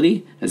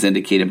irresponsibility is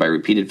indicated by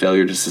repeated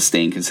failure to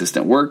sustain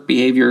consistent work,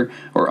 behavior,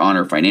 or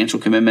honor financial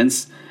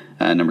commitments.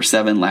 Number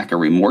 7, lack of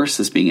remorse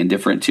is being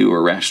indifferent to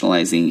or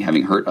rationalizing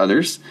having hurt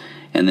others.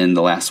 And then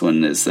the last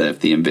one is if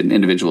the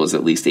individual is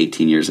at least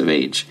 18 years of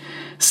age.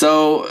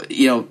 So,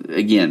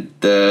 again,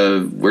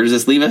 where does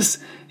this leave us?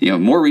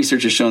 More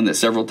research has shown that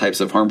several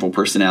types of harmful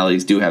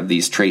personalities do have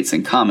these traits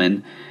in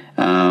common.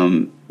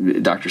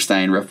 Dr.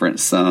 Stein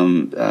referenced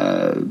some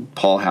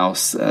Paul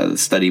House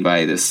study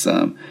by this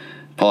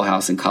Paul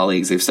House and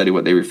colleagues. They've studied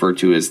what they refer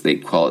to as, they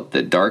call it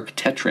the dark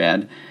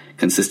tetrad,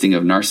 consisting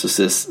of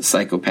narcissists,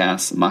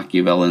 psychopaths,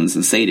 Machiavellans,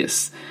 and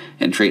sadists.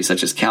 And traits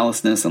such as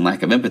callousness and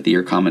lack of empathy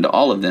are common to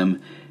all of them.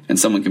 And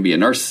someone can be a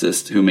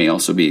narcissist who may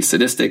also be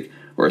sadistic,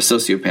 or a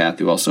sociopath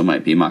who also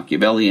might be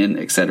Machiavellian,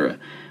 etc.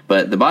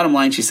 But the bottom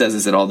line, she says,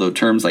 is that although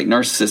terms like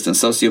narcissist and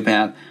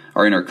sociopath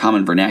are in our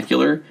common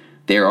vernacular,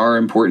 there are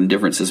important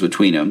differences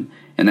between them.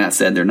 And that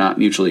said, they're not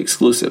mutually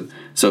exclusive.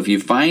 So if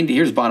here's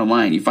the bottom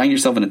line, you find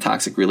yourself in a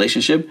toxic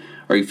relationship,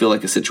 or you feel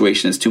like a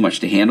situation is too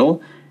much to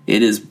handle,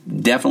 it is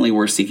definitely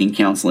worth seeking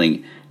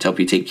counseling to help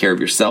you take care of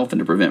yourself and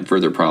to prevent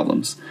further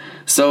problems.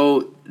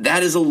 So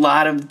that is a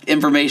lot of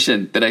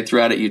information that I threw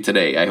out at you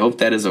today. I hope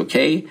that is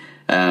okay.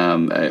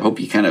 I hope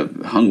you kind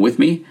of hung with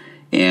me.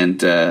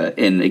 And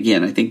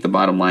again, I think the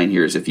bottom line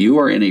here is if you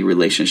are in a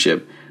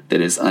relationship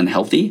that is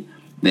unhealthy,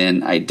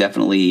 then I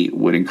definitely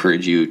would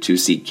encourage you to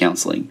seek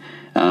counseling.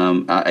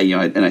 And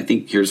I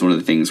think here's one of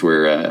the things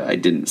where I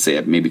didn't say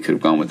I maybe could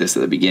have gone with this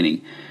at the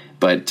beginning,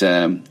 but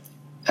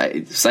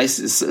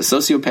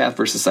sociopath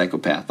versus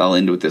psychopath. I'll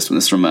end with this one.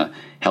 This is from a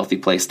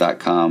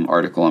healthyplace.com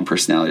article on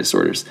personality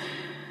disorders.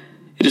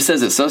 It just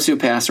says that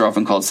sociopaths are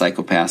often called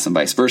psychopaths and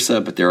vice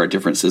versa, but there are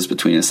differences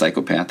between a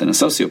psychopath and a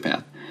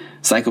sociopath.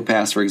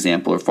 Psychopaths, for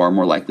example, are far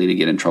more likely to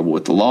get in trouble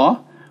with the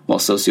law, while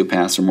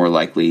sociopaths are more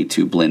likely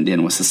to blend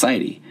in with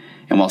society.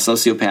 And while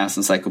sociopaths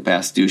and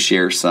psychopaths do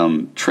share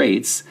some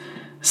traits,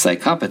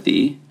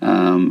 psychopathy,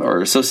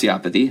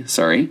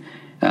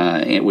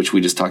 which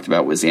we just talked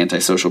about was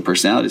antisocial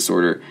personality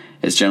disorder,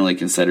 is generally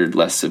considered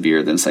less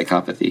severe than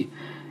psychopathy.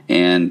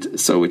 And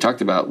so we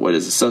talked about what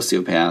is a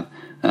sociopath.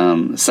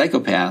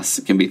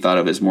 Psychopaths can be thought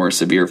of as more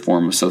severe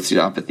form of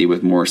sociopathy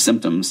with more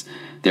symptoms.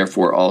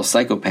 Therefore, all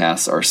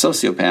psychopaths are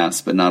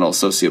sociopaths, but not all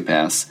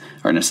sociopaths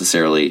are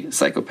necessarily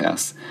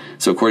psychopaths.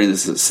 So according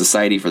to the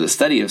Society for the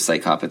Study of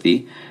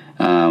Psychopathy,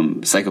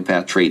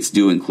 psychopath traits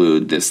do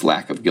include this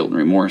lack of guilt and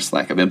remorse,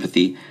 lack of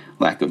empathy,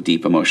 lack of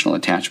deep emotional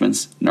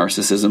attachments,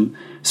 narcissism,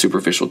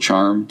 superficial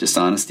charm,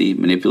 dishonesty,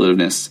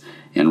 manipulativeness,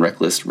 and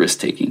reckless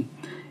risk-taking.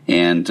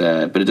 And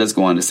but it does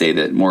go on to say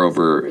that,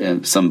 moreover,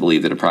 some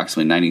believe that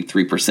approximately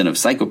 93% of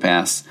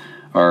psychopaths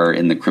are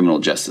in the criminal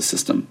justice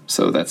system.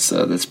 So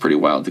that's pretty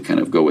wild to kind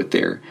of go with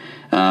there.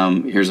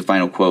 Here's a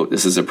final quote.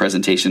 This is a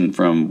presentation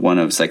from one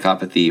of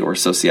Psychopathy or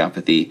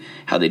Sociopathy,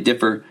 How They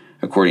Differ,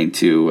 according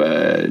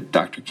to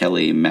Dr.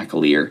 Kelly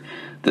McAleer.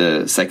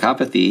 The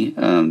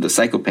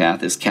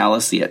psychopath is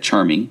callous yet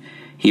charming.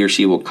 He or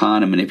she will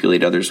con and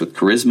manipulate others with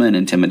charisma and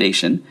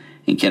intimidation,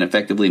 and can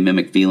effectively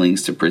mimic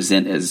feelings to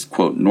present as,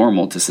 quote,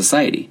 normal to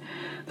society.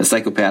 The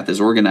psychopath is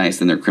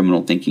organized in their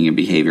criminal thinking and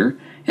behavior,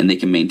 and they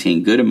can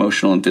maintain good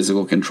emotional and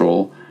physical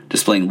control,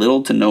 displaying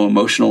little to no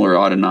emotional or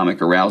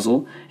autonomic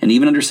arousal, and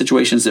even under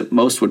situations that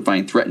most would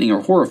find threatening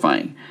or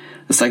horrifying.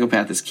 The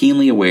psychopath is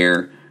keenly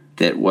aware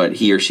that what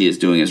he or she is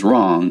doing is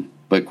wrong,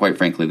 but quite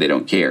frankly, they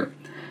don't care.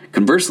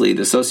 Conversely,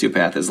 the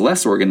sociopath is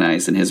less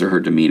organized in his or her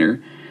demeanor.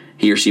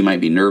 He or she might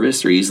be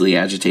nervous or easily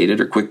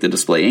agitated or quick to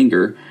display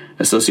anger.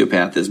 A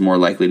sociopath is more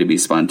likely to be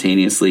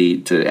spontaneously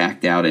to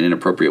act out in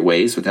inappropriate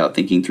ways without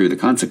thinking through the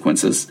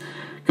consequences.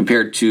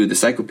 Compared to the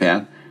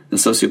psychopath, the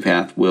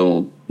sociopath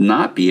will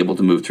not be able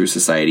to move through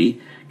society,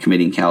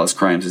 committing callous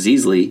crimes as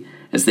easily,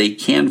 as they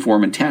can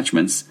form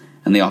attachments,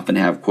 and they often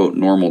have, quote,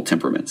 normal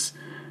temperaments.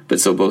 But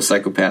so both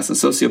psychopaths and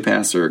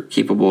sociopaths are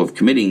capable of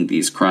committing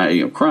these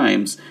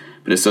crimes,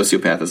 but a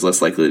sociopath is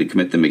less likely to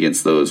commit them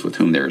against those with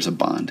whom there is a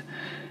bond.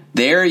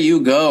 There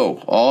you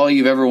go. All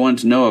you've ever wanted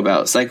to know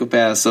about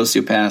psychopaths,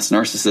 sociopaths,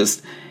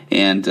 narcissists,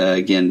 and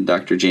again,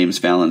 Dr. James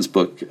Fallon's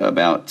book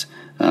about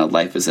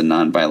life as a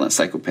nonviolent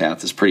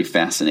psychopath is pretty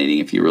fascinating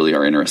if you really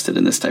are interested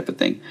in this type of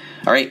thing.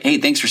 All right. Hey,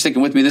 thanks for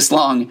sticking with me this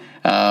long.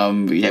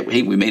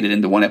 Hey, we made it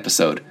into one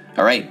episode.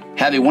 All right.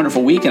 Have a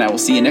wonderful week, and I will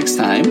see you next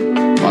time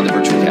on the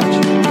Virtual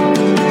Couch.